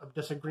source of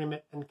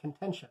disagreement and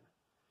contention,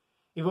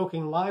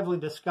 evoking lively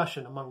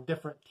discussion among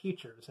different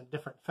teachers and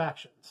different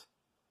factions.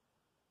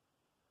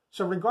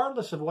 So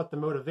regardless of what the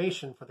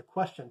motivation for the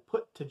question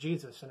put to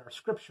Jesus in our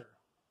scripture,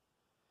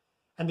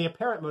 and the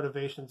apparent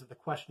motivations of the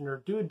questioner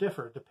do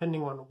differ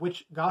depending on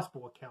which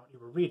gospel account you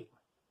were reading,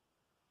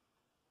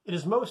 it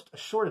is most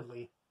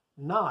assuredly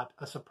not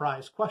a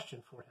surprise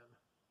question for him.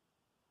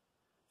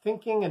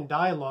 Thinking and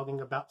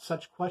dialoguing about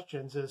such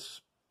questions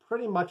is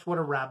pretty much what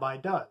a rabbi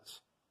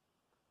does.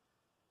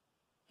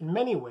 In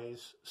many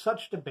ways,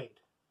 such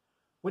debate,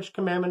 which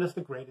commandment is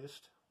the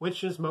greatest,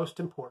 which is most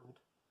important,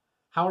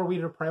 how are we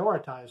to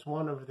prioritize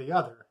one over the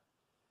other,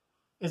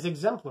 is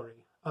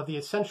exemplary of the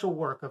essential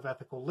work of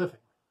ethical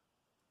living.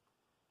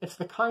 It's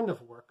the kind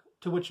of work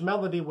to which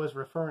Melody was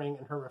referring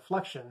in her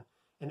reflection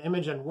in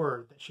image and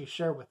word that she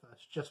shared with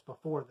us just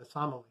before this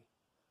homily.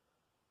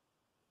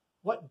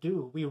 What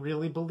do we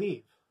really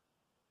believe?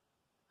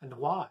 And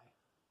why?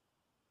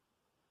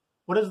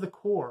 What is the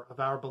core of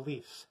our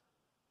beliefs?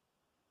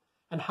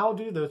 And how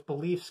do those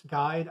beliefs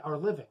guide our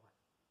living?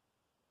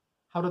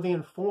 How do they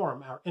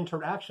inform our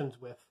interactions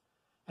with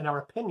and our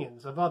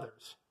opinions of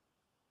others?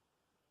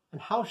 And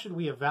how should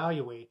we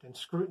evaluate and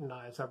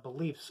scrutinize our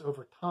beliefs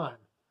over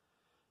time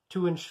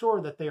to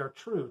ensure that they are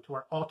true to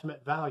our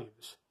ultimate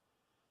values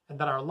and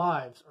that our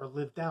lives are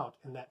lived out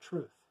in that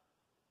truth?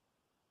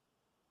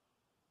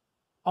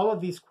 All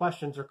of these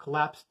questions are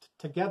collapsed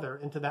together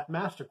into that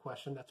master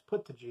question that's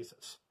put to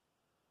Jesus.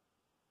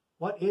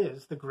 What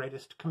is the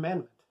greatest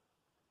commandment?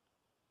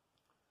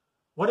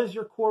 What is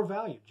your core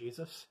value,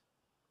 Jesus?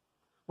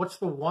 What's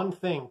the one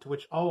thing to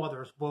which all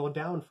others boil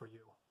down for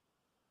you?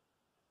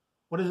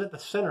 What is at the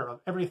center of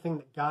everything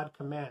that God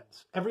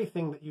commands,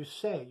 everything that you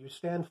say you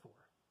stand for?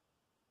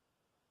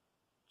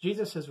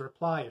 Jesus'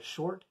 reply is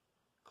short,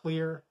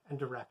 clear, and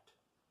direct.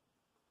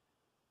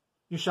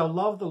 You shall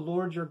love the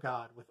Lord your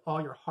God with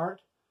all your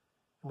heart,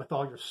 and with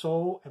all your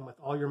soul, and with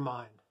all your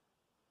mind.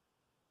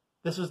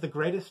 This is the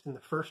greatest and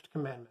the first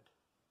commandment,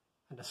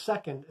 and the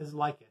second is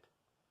like it.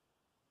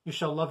 You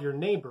shall love your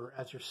neighbor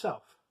as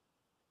yourself.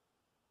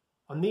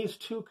 On these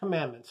two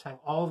commandments hang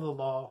all of the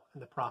law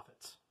and the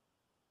prophets.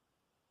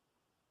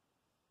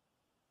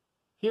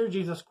 Here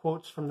Jesus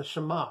quotes from the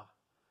Shema,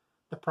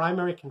 the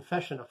primary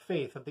confession of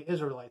faith of the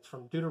Israelites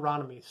from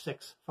Deuteronomy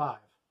 6:5.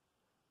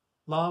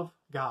 Love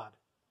God.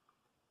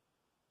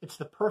 It's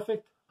the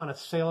perfect,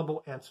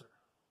 unassailable answer.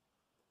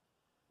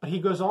 But he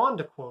goes on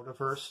to quote a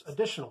verse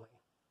additionally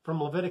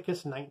from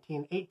Leviticus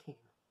 19:18.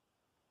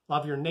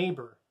 Love your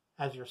neighbor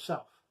as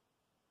yourself.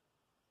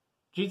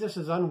 Jesus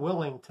is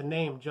unwilling to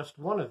name just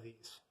one of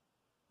these,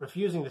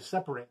 refusing to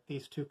separate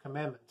these two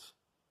commandments.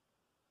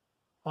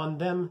 On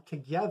them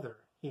together,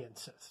 he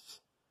insists,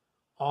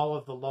 all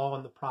of the law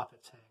and the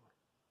prophets hang.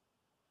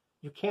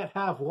 You can't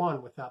have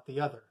one without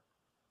the other.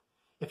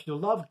 If you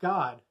love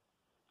God,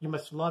 you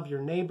must love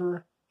your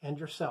neighbor and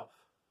yourself.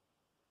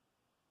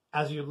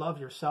 As you love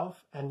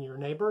yourself and your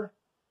neighbor,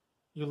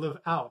 you live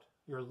out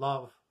your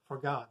love for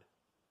God.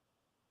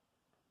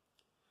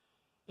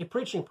 A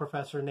preaching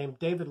professor named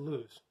David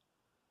Lewis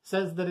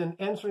says that in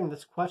answering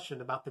this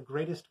question about the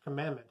greatest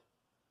commandment,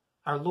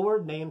 our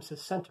Lord names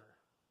his center,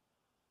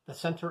 the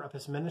center of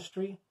his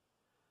ministry,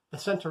 the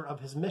center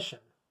of his mission,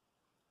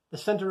 the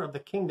center of the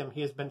kingdom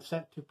he has been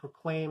sent to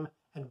proclaim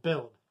and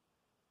build.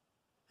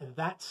 And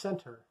that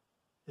center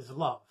is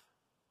love.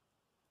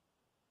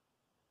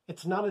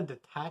 It's not a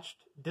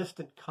detached,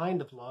 distant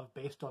kind of love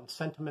based on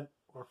sentiment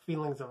or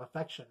feelings of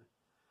affection.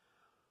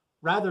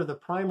 Rather, the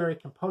primary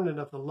component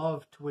of the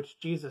love to which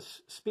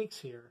Jesus speaks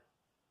here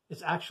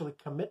is actually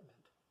commitment.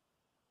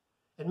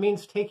 It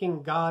means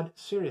taking God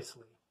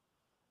seriously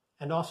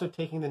and also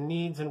taking the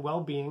needs and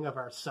well-being of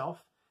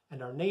ourself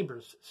and our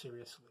neighbors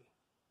seriously.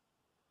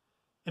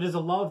 It is a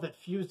love that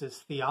fuses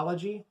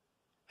theology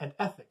and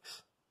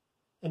ethics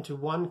into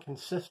one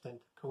consistent,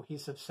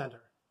 cohesive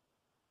center,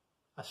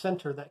 a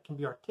center that can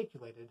be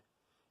articulated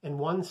in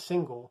one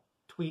single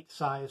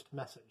tweet-sized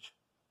message.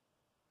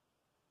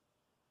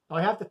 Now,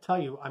 I have to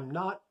tell you, I'm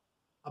not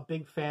a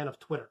big fan of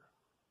Twitter.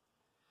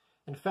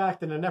 In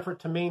fact, in an effort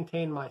to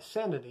maintain my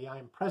sanity, I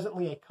am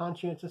presently a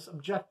conscientious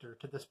objector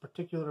to this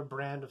particular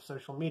brand of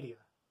social media.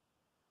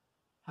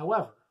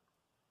 However,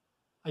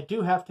 I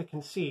do have to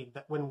concede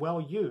that when well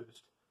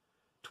used,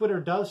 Twitter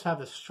does have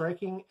the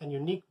striking and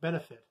unique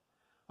benefit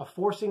of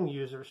forcing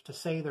users to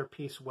say their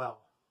piece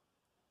well.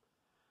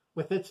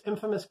 With its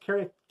infamous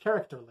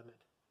character limit,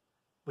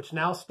 which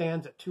now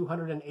stands at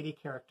 280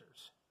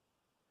 characters,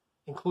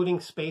 including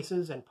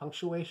spaces and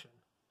punctuation,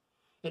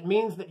 it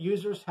means that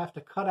users have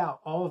to cut out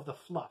all of the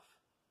fluff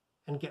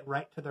and get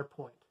right to their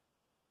point.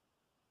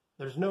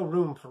 There's no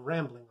room for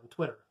rambling on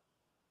Twitter.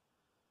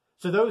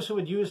 So those who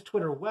would use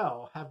Twitter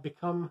well have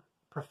become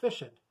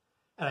proficient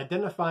at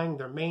identifying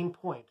their main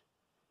point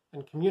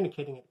and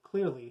communicating it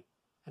clearly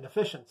and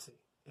efficiently.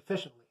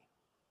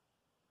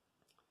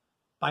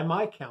 By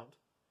my count,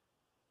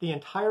 the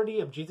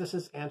entirety of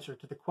Jesus' answer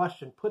to the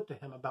question put to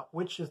him about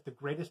which is the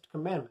greatest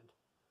commandment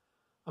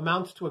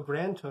amounts to a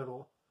grand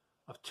total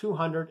of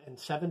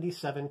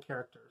 277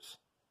 characters.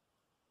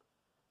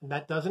 And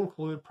that does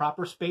include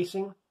proper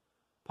spacing,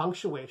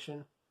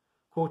 punctuation,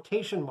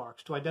 quotation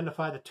marks to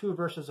identify the two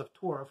verses of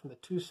Torah from the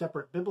two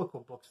separate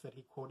biblical books that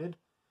he quoted,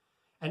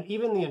 and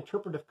even the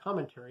interpretive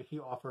commentary he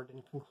offered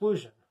in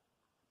conclusion.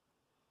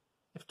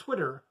 If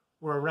Twitter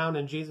were around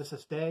in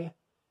Jesus' day,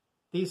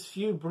 these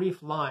few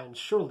brief lines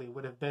surely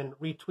would have been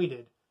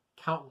retweeted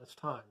countless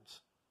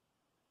times.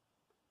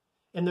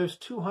 In those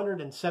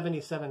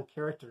 277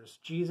 characters,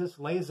 Jesus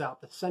lays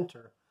out the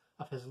center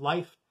of his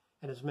life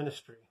and his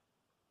ministry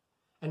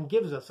and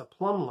gives us a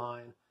plumb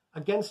line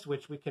against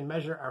which we can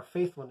measure our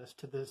faithfulness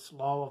to this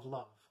law of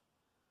love,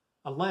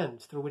 a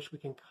lens through which we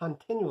can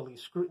continually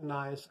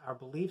scrutinize our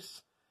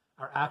beliefs,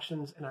 our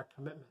actions, and our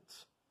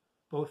commitments,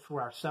 both for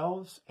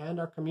ourselves and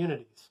our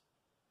communities,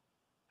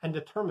 and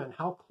determine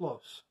how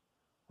close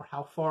or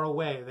how far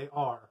away they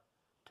are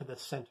to the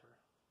center.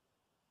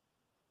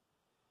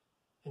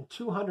 In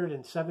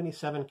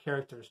 277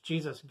 characters,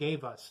 Jesus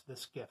gave us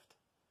this gift,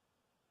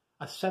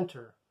 a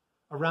center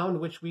around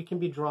which we can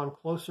be drawn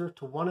closer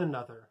to one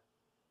another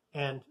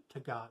and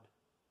to God.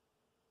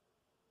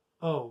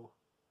 Oh,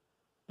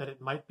 that it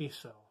might be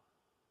so.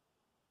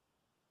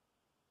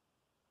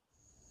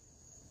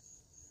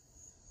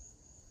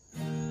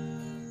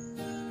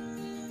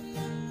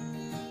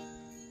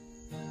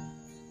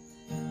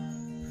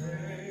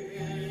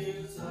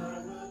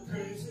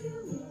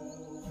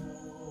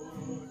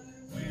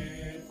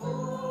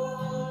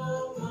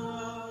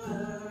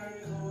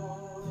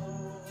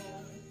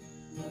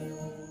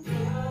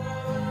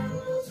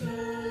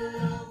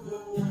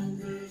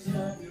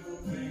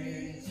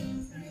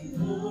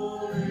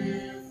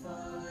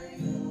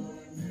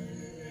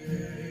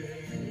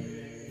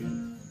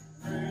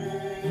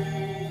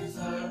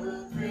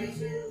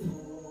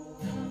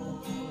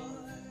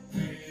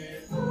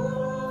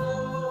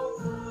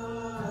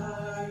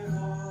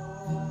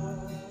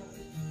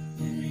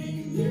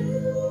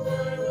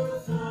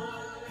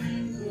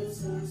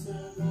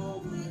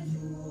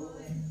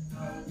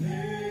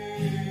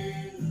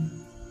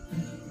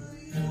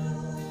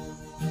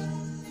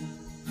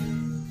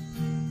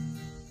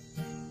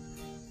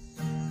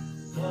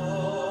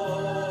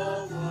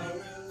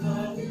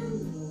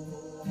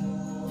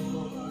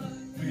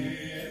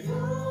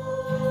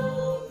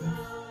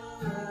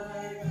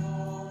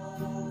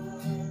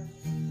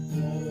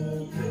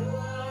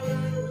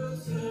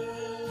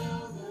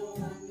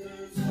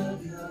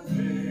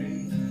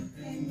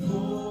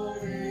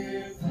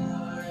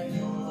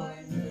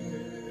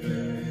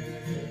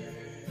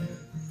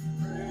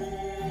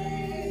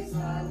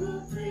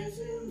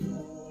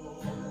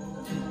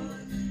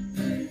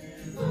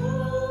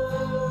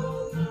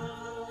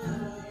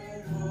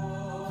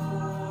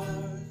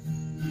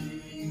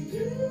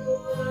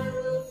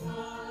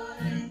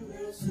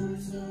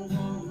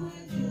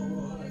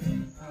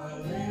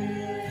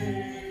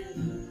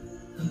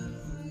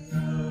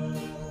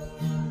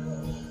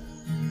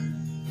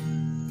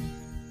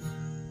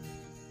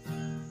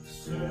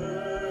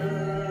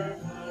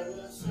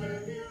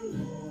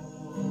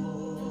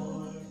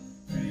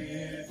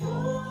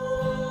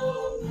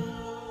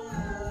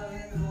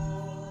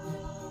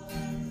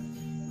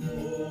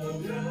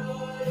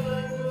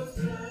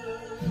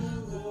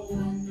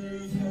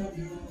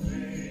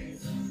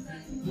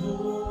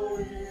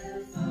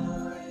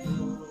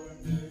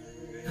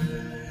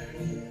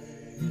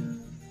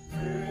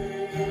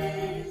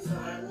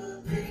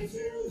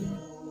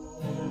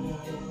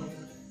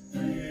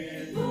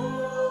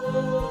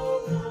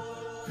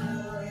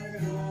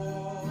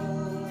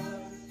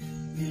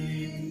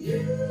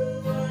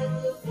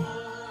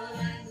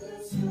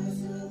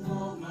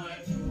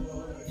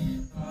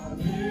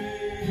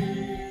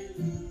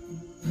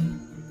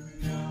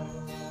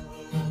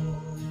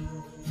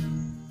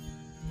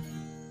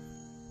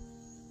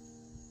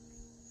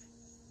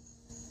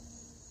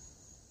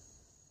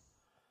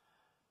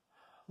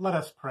 Let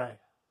us pray.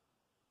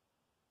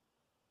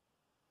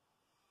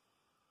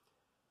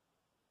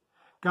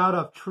 God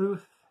of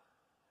truth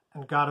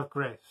and God of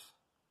grace,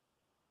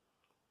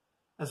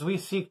 as we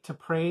seek to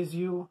praise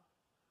you,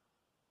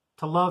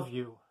 to love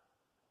you,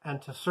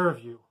 and to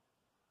serve you,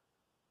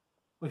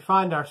 we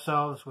find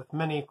ourselves with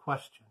many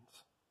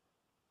questions.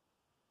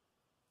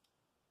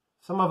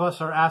 Some of us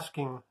are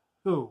asking,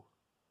 who?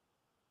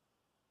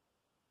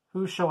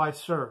 Who shall I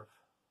serve?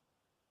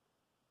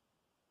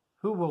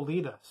 Who will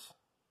lead us?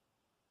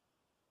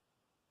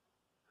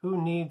 Who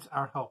needs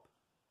our help?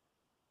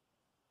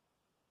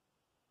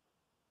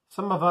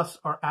 Some of us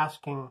are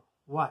asking,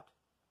 what?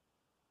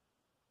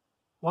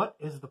 What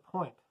is the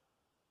point?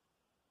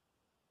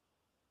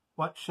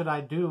 What should I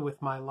do with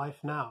my life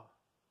now?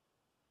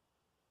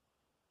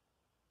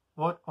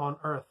 What on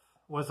earth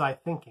was I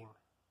thinking?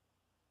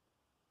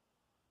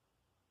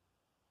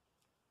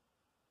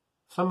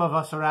 Some of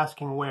us are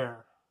asking,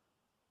 where?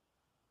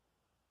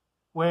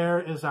 Where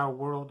is our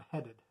world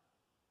headed?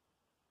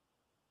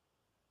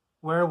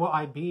 Where will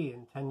I be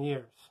in 10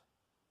 years?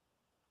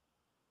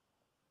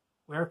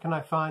 Where can I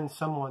find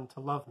someone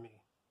to love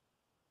me?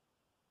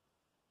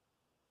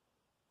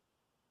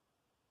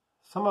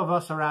 Some of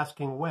us are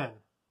asking, when?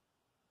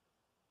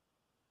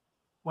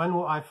 When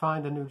will I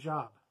find a new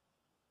job?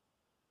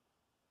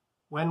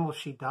 When will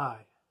she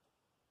die?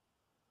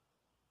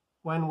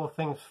 When will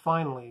things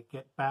finally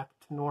get back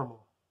to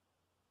normal?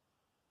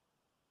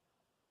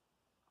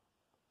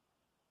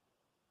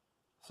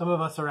 Some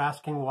of us are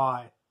asking,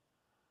 why?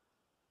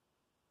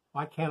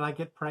 Why can't I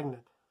get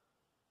pregnant?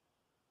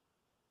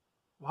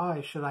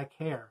 Why should I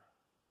care?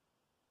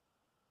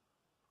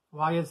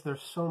 Why is there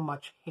so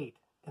much hate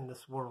in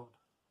this world?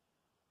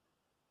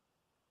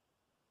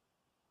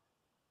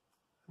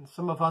 And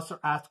some of us are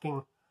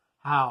asking,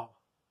 how?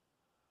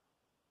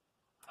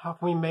 How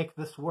can we make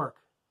this work?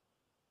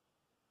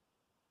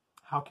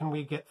 How can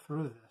we get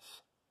through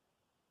this?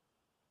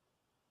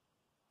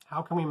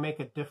 How can we make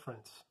a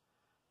difference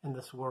in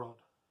this world?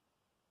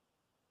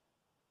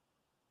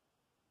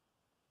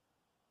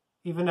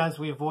 Even as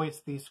we voice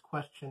these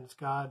questions,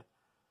 God,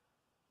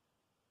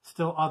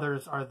 still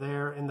others are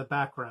there in the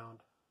background,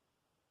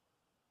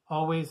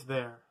 always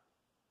there,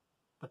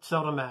 but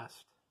seldom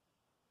asked.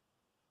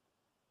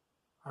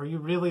 Are you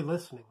really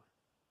listening?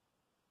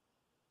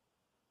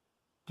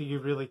 Do you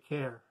really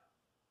care?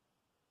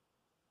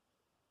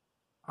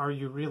 Are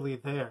you really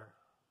there?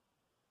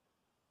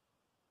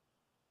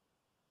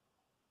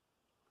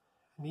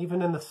 And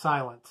even in the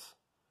silence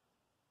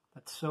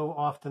that so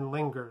often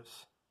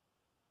lingers,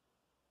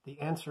 the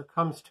answer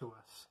comes to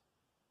us.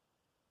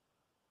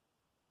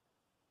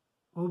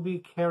 Ubi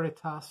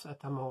caritas et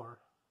amor,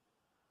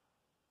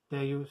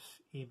 Deus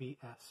ibi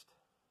est.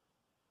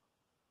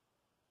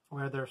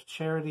 Where there's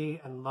charity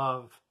and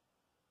love,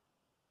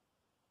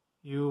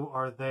 you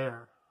are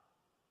there.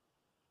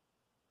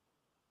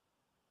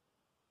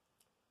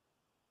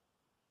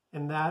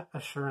 In that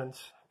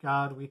assurance,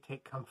 God, we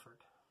take comfort.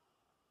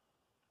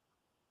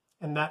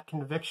 In that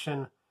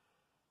conviction,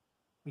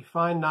 we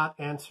find not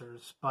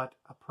answers, but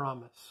a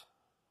promise.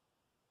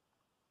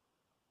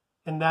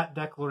 In that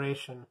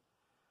declaration,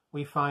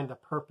 we find a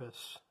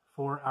purpose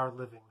for our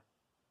living.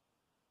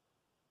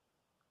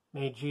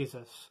 May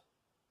Jesus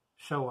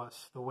show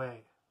us the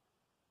way.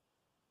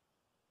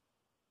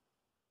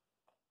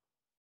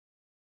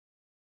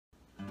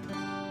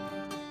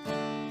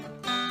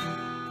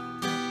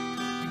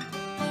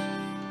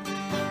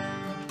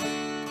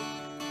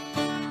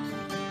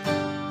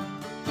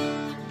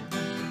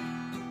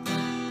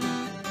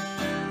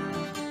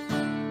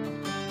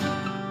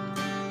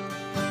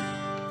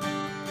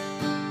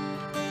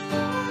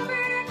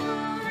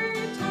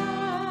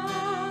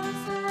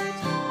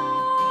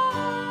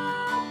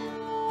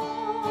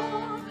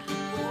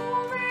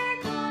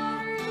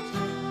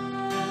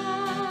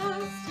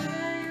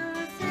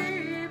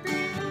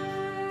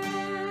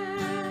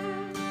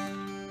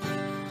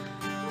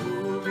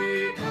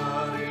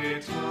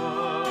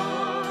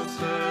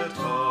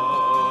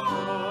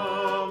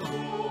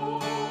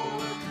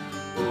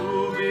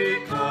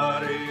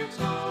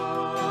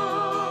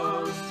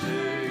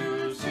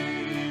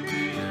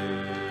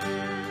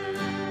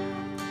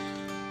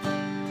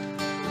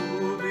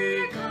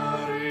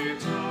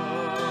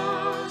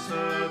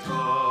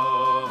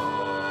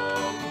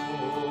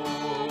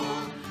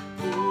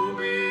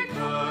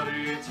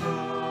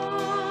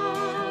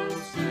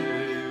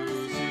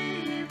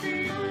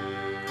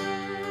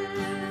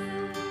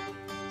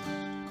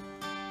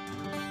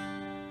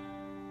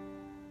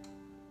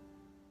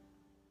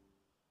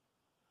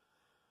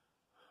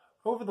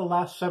 Over the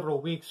last several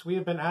weeks, we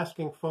have been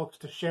asking folks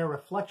to share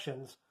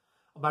reflections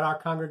about our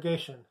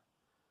congregation,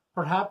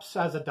 perhaps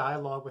as a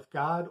dialogue with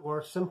God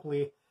or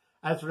simply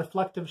as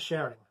reflective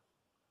sharing.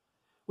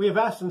 We have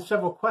asked them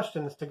several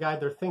questions to guide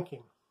their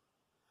thinking.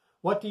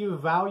 What do you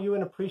value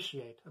and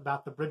appreciate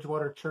about the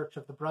Bridgewater Church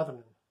of the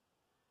Brethren?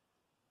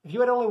 If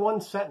you had only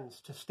one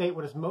sentence to state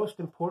what is most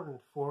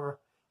important for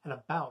and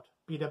about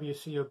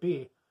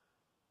BWCOB,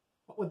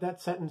 what would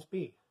that sentence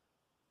be?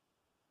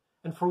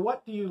 And for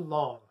what do you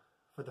long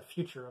for the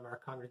future of our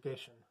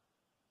congregation?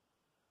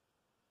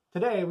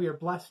 Today, we are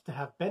blessed to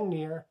have Ben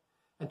Neer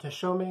and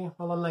Teshome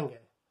Malalenge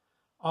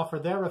offer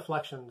their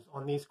reflections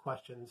on these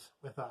questions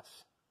with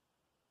us.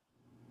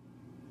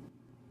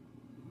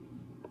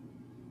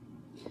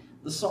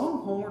 The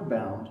song Homeward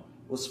Bound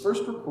was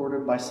first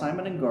recorded by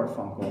Simon and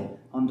Garfunkel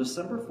on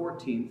December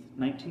 14,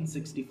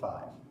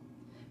 1965.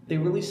 They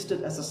released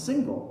it as a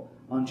single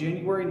on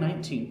January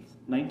 19,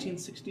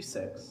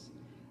 1966,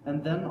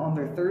 and then on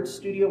their third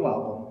studio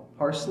album,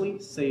 Parsley,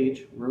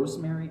 Sage,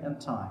 Rosemary,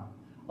 and Thyme,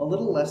 a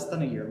little less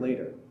than a year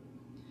later.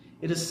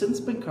 It has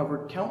since been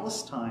covered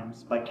countless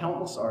times by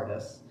countless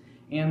artists,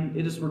 and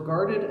it is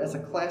regarded as a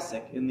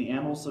classic in the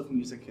annals of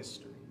music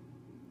history.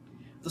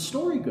 The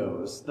story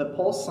goes that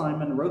Paul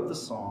Simon wrote the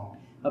song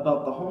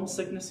about the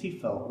homesickness he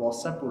felt while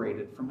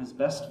separated from his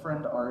best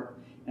friend Art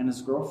and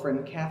his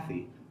girlfriend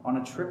Kathy on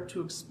a trip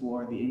to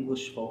explore the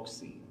English folk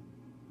scene.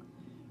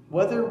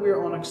 Whether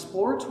we're on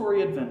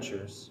exploratory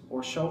adventures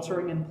or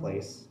sheltering in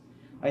place,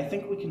 I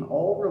think we can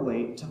all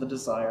relate to the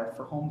desire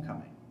for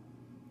homecoming.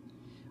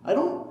 I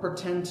don't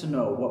pretend to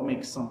know what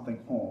makes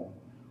something home,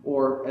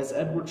 or as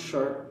Edward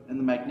Sharpe and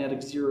the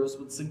Magnetic Zeros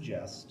would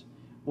suggest,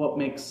 what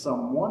makes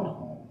someone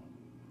home.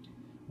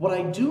 What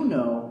I do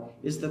know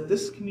is that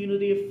this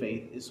community of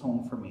faith is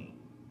home for me.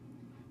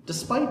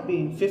 Despite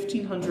being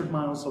 1,500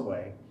 miles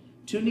away,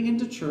 tuning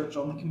into church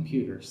on the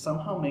computer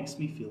somehow makes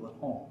me feel at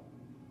home.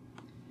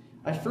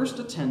 I first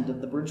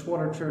attended the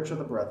Bridgewater Church of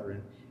the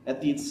Brethren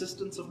at the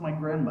insistence of my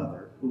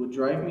grandmother, who would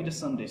drive me to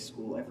Sunday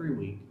school every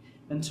week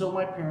until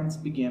my parents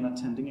began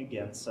attending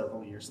again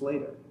several years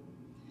later.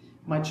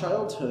 My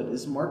childhood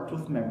is marked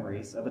with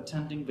memories of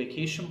attending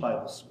vacation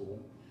Bible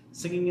school,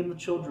 singing in the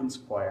children's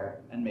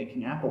choir, and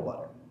making apple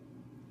butter.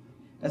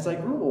 As I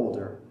grew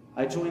older,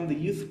 I joined the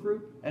youth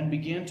group and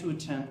began to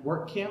attend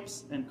work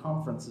camps and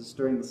conferences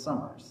during the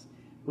summers,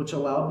 which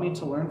allowed me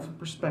to learn from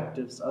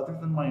perspectives other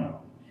than my own,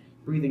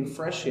 breathing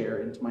fresh air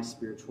into my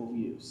spiritual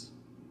views.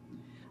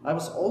 I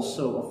was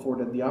also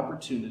afforded the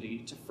opportunity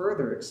to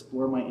further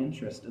explore my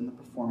interest in the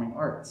performing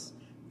arts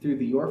through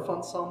the Yorf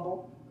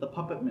Ensemble, the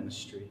Puppet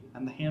Ministry,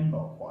 and the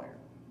Handbell Choir.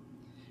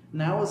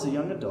 Now, as a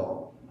young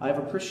adult, I have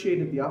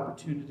appreciated the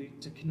opportunity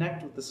to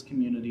connect with this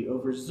community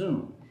over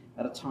Zoom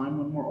at a time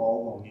when we're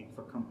all longing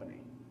for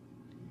company.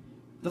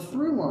 The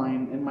through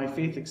line in my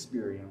faith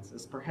experience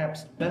is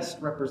perhaps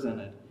best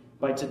represented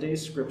by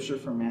today's scripture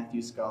from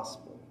Matthew's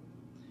Gospel.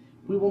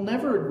 We will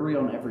never agree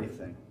on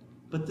everything,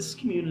 but this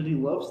community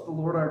loves the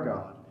Lord our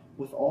God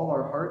with all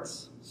our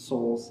hearts,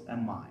 souls,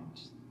 and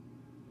minds.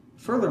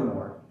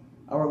 Furthermore,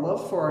 our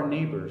love for our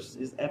neighbors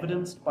is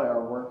evidenced by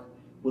our work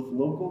with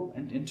local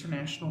and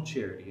international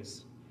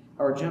charities,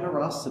 our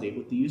generosity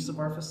with the use of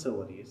our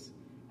facilities,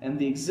 and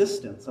the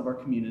existence of our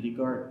community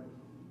garden.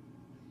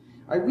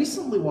 I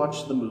recently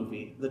watched the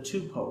movie The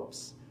Two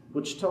Popes,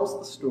 which tells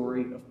the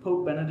story of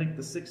Pope Benedict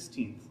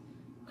XVI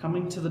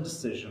coming to the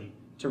decision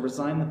to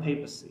resign the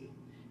papacy,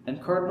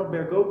 and Cardinal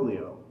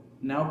Bergoglio,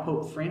 now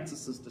Pope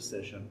Francis's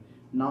decision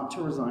not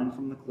to resign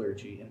from the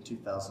clergy in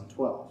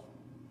 2012.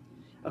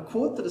 A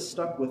quote that has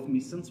stuck with me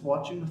since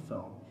watching the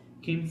film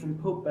came from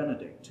Pope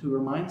Benedict, who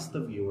reminds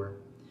the viewer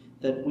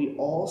that we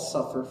all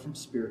suffer from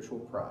spiritual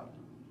pride.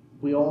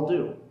 We all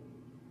do.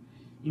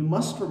 You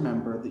must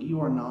remember that you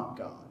are not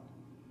God.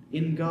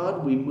 In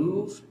God we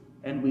move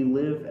and we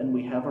live and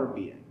we have our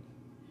being.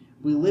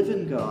 We live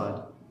in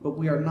God, but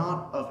we are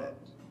not of it.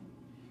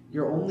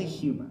 You're only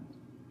human.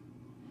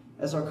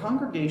 As our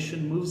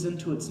congregation moves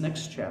into its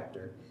next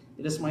chapter,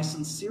 it is my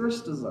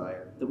sincerest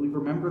desire that we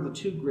remember the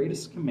two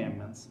greatest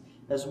commandments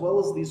as well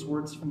as these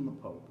words from the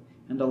Pope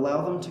and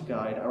allow them to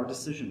guide our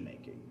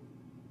decision-making.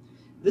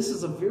 This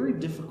is a very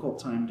difficult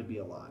time to be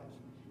alive,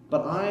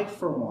 but I,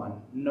 for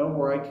one, know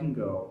where I can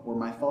go, where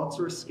my thoughts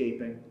are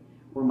escaping,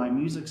 where my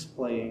music's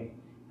playing,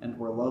 and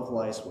where love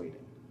lies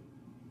waiting.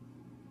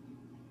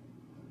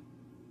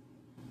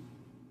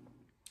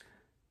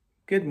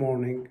 Good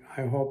morning.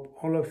 I hope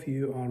all of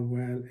you are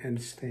well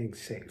and staying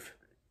safe.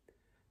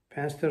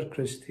 Pastor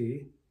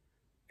Christy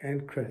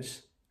and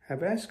Chris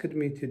have asked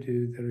me to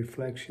do the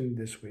reflection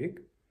this week,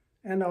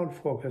 and I'll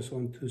focus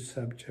on two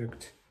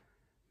subject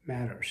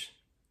matters.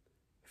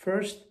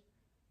 First,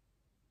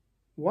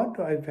 what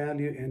do I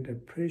value and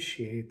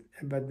appreciate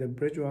about the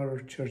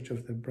Bridgewater Church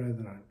of the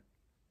Brethren?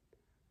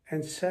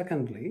 And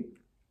secondly,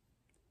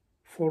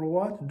 for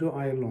what do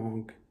I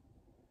long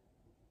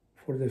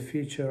for the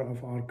future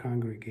of our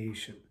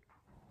congregation?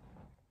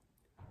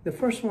 The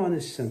first one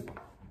is simple,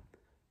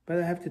 but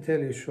I have to tell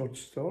you a short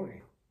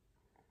story.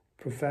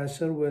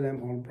 Professor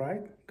William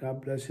Albright,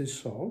 God bless his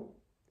soul,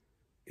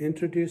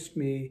 introduced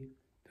me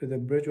to the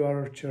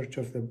Bridgewater Church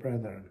of the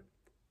Brethren.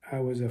 I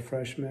was a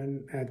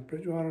freshman at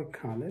Bridgewater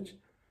College.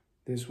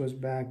 This was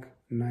back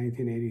in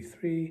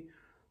 1983,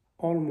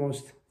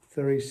 almost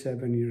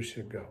 37 years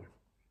ago.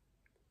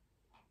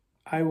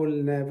 I will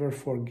never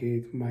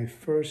forget my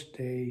first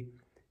day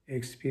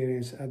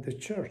experience at the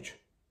church.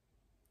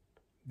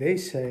 They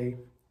say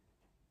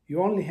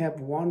you only have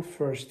one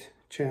first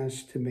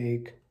chance to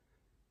make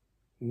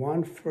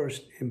one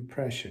first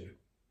impression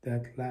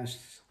that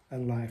lasts a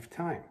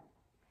lifetime.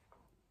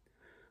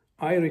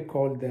 I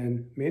recall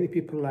then many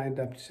people lined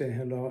up to say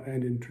hello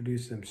and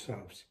introduce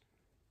themselves.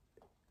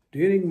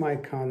 During my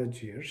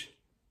college years,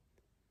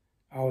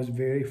 I was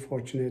very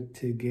fortunate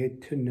to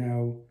get to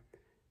know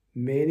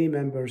many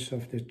members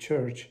of the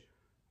church,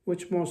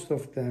 which most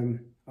of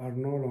them are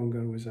no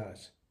longer with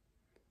us.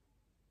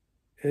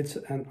 It's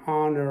an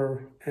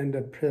honor and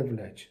a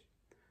privilege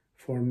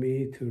for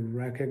me to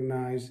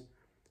recognize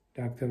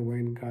Dr.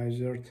 Wayne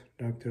Geisert,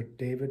 Dr.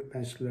 David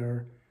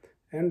Messler,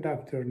 and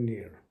Dr.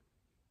 Neer.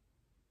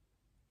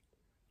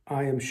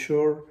 I am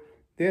sure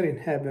they're in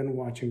heaven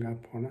watching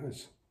up on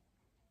us.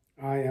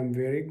 I am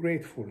very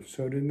grateful,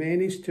 so do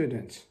many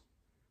students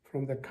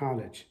from the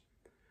college,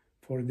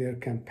 for their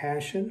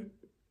compassion,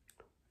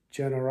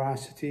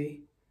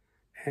 generosity,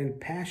 and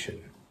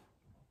passion.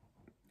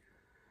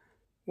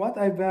 What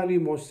I value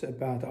most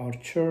about our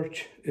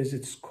church is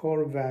its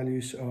core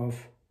values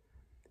of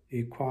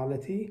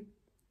equality,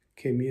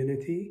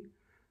 community,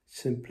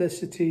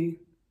 simplicity,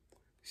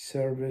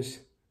 service,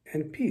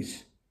 and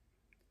peace.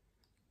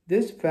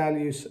 These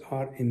values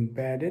are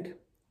embedded,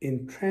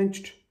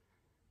 entrenched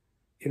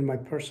in my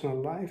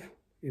personal life,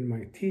 in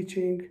my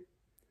teaching,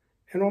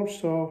 and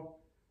also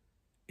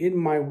in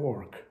my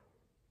work.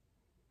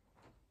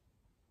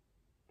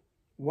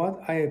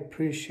 What I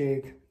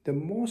appreciate the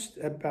most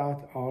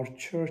about our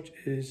church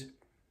is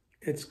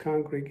its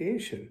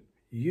congregation,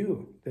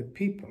 you, the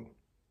people.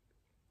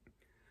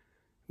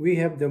 We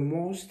have the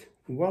most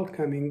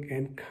welcoming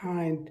and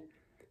kind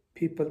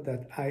people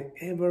that I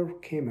ever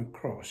came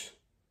across.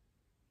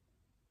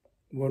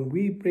 When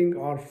we bring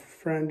our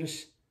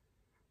friends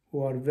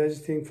who are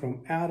visiting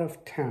from out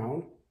of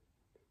town,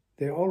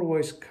 they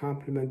always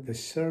compliment the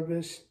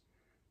service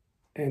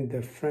and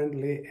the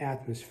friendly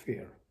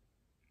atmosphere.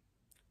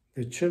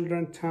 The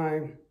children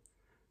time,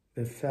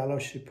 the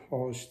fellowship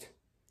host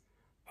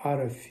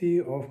are a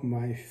few of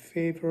my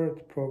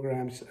favorite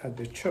programs at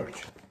the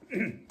church.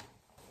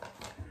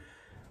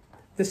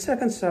 The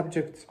second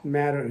subject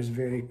matter is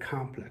very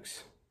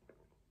complex.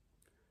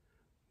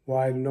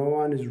 while no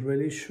one is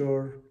really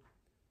sure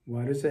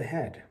what is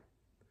ahead.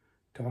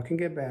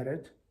 Talking about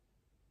it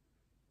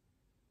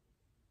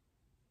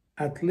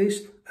at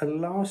least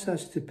allows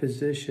us to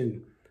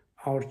position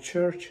our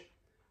church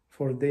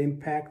for the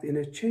impact in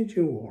a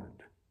changing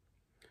world.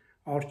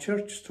 Our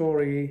church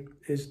story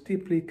is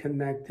deeply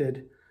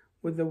connected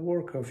with the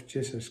work of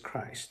Jesus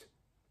Christ.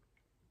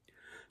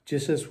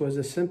 Jesus was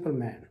a simple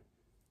man.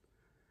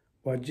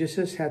 What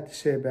Jesus had to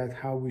say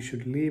about how we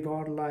should live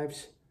our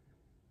lives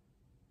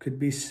could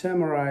be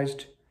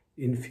summarized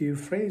in few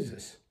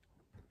phrases.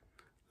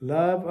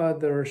 Love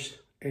others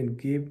and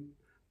give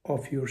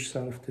of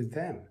yourself to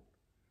them,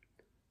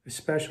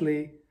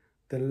 especially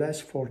the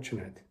less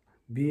fortunate.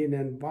 Be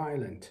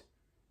nonviolent,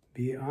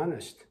 be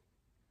honest,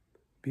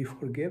 be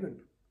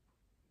forgiven,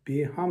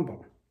 be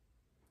humble.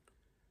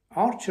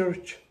 Our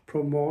church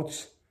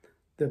promotes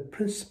the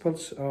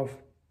principles of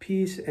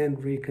peace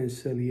and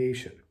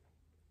reconciliation,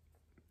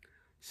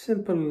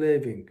 simple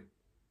living,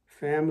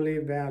 family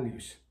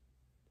values,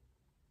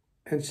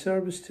 and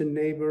service to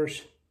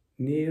neighbors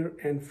near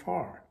and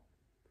far.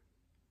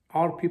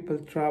 Our people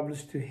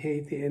travels to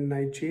Haiti and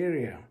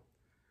Nigeria,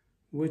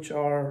 which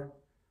are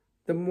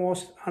the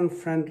most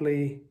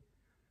unfriendly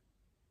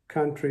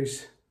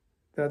countries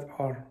that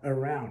are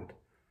around.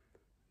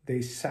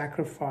 They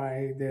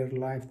sacrifice their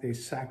life, they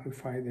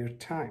sacrifice their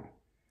time.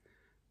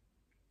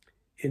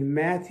 In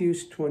Matthew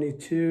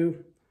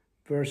 22,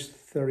 verse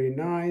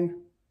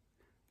 39,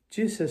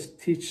 Jesus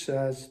teaches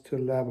us to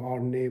love our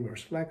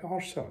neighbors like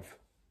ourselves.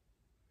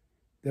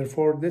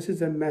 Therefore, this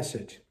is a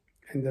message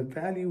and the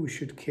value we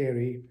should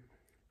carry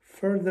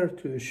further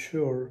to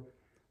assure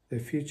the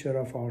future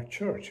of our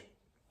church.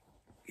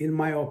 In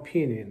my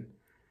opinion,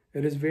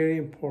 it is very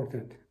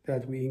important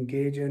that we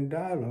engage in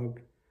dialogue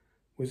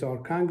with our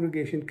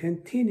congregation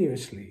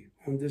continuously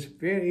on this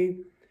very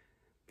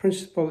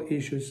principal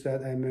issues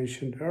that I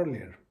mentioned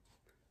earlier.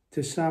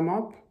 To sum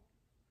up,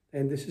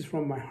 and this is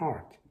from my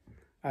heart,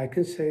 I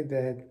can say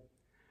that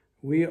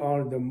we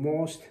are the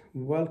most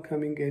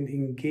welcoming and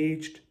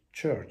engaged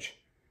church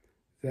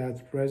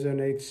that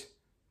resonates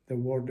the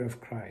word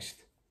of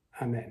Christ.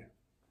 Amen.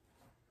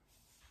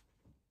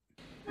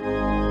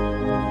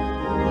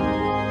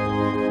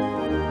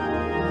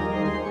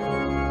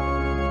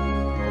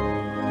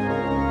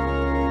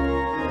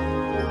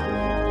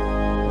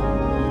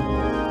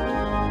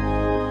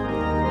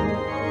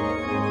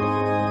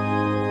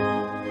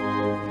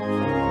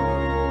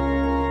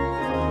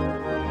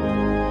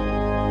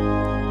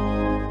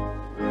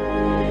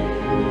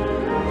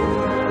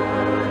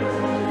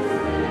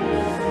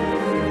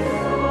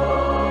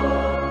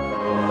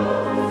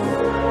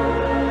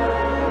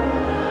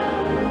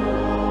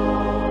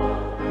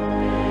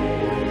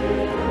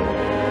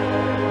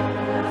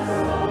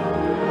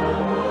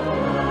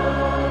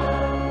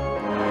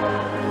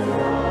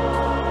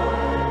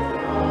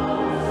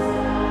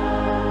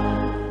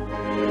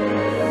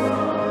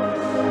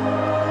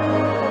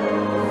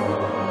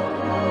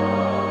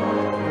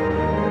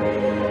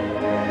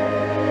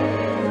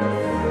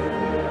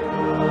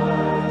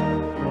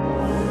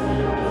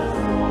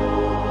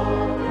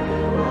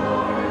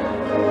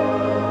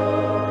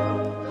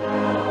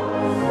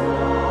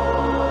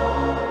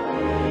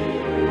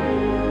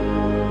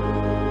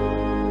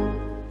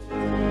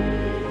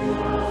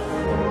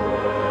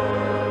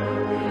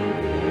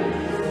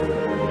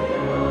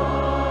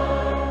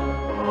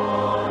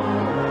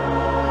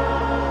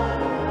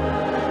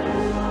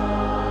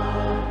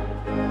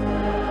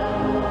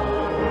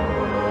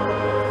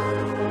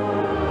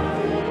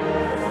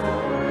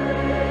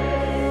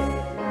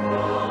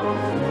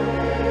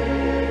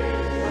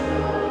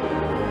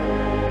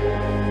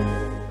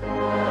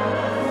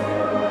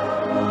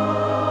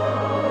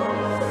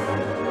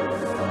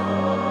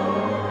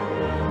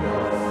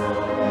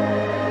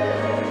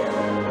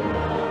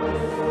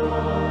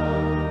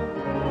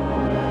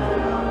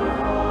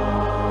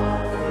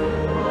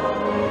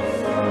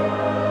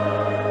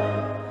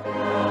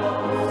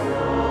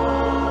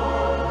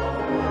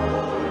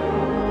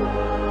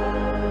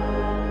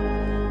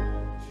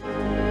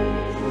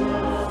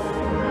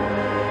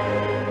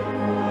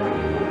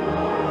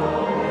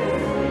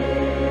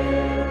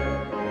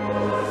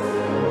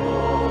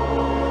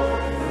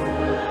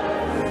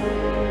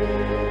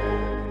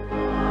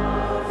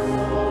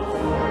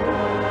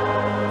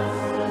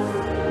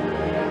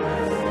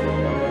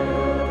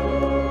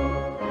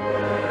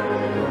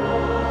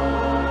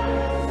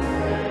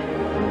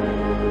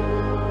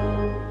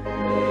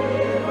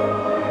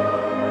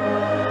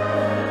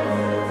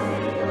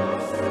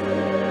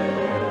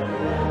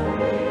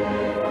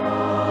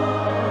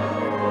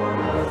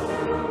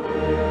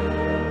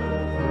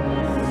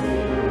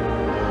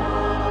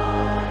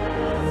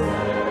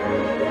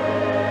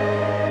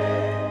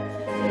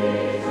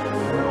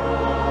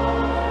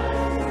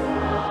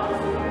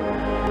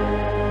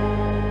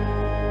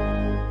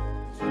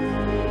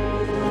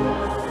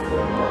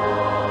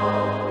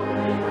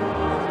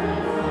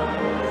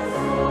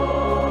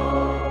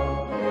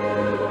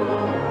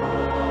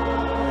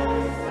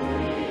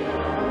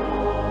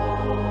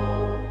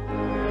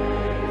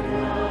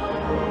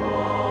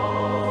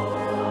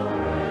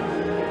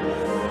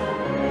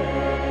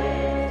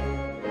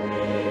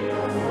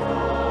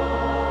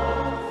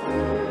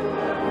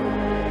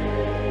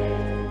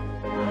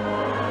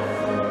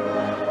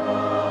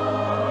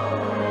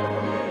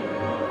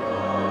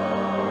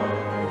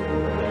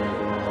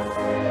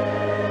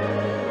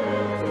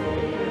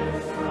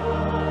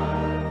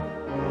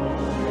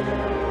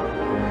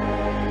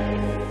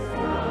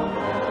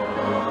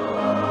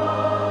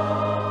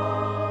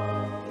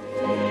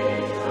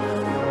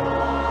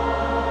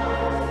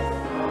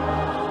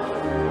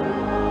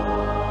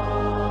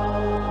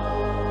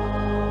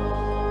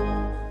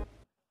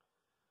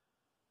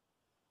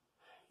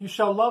 You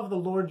shall love the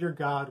Lord your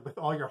God with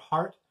all your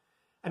heart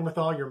and with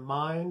all your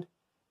mind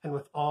and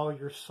with all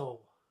your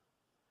soul.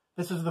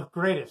 This is the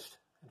greatest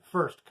and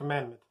first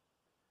commandment.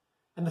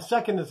 And the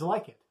second is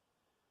like it.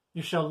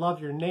 You shall love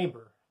your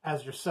neighbor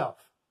as yourself.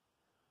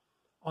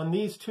 On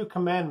these two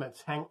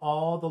commandments hang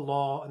all the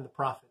law and the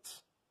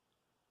prophets.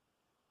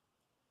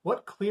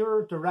 What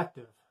clearer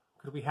directive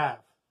could we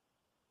have?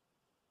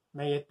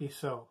 May it be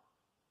so.